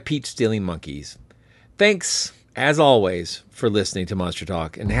music is by Peach Stealing Monkeys. Thanks, as always, for listening to Monster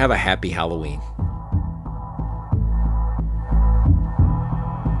Talk, and have a happy Halloween.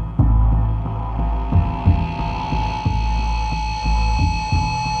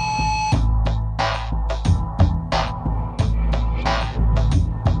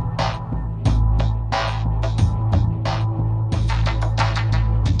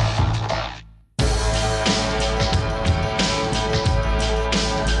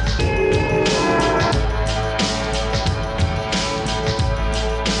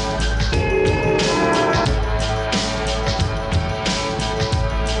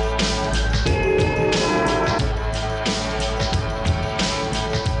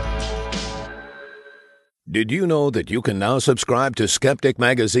 Did you know that you can now subscribe to Skeptic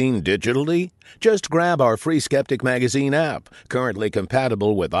Magazine digitally? Just grab our free Skeptic Magazine app, currently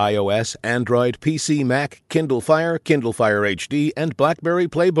compatible with iOS, Android, PC, Mac, Kindle Fire, Kindle Fire HD, and BlackBerry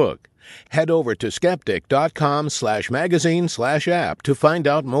Playbook. Head over to skeptic.com/magazine/app to find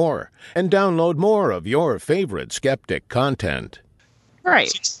out more and download more of your favorite Skeptic content.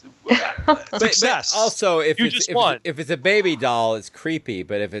 Right. But also, if it's a baby doll, it's creepy.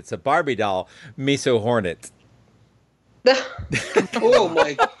 But if it's a Barbie doll, Miso Hornet. Oh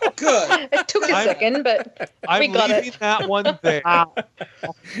my god! It took a second, but we got it. I'm leaving that one there.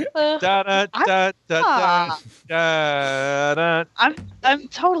 I'm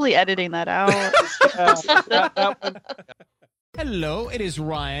totally editing that out. Hello, it is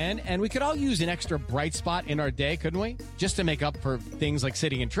Ryan, and we could all use an extra bright spot in our day, couldn't we? Just to make up for things like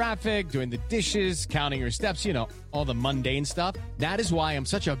sitting in traffic, doing the dishes, counting your steps, all the mundane stuff. That is why I'm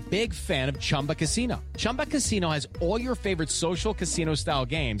such a big fan of Chumba Casino. Chumba Casino has all your favorite social casino-style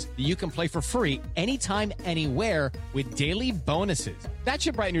games that you can play for free anytime, anywhere with daily bonuses. That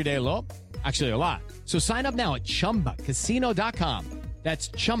should brighten your day a little. Actually, a lot. So sign up now at ChumbaCasino.com. That's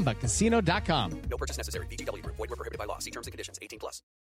ChumbaCasino.com. No purchase necessary. VGW Group. Void where prohibited by law. See terms and conditions. 18+.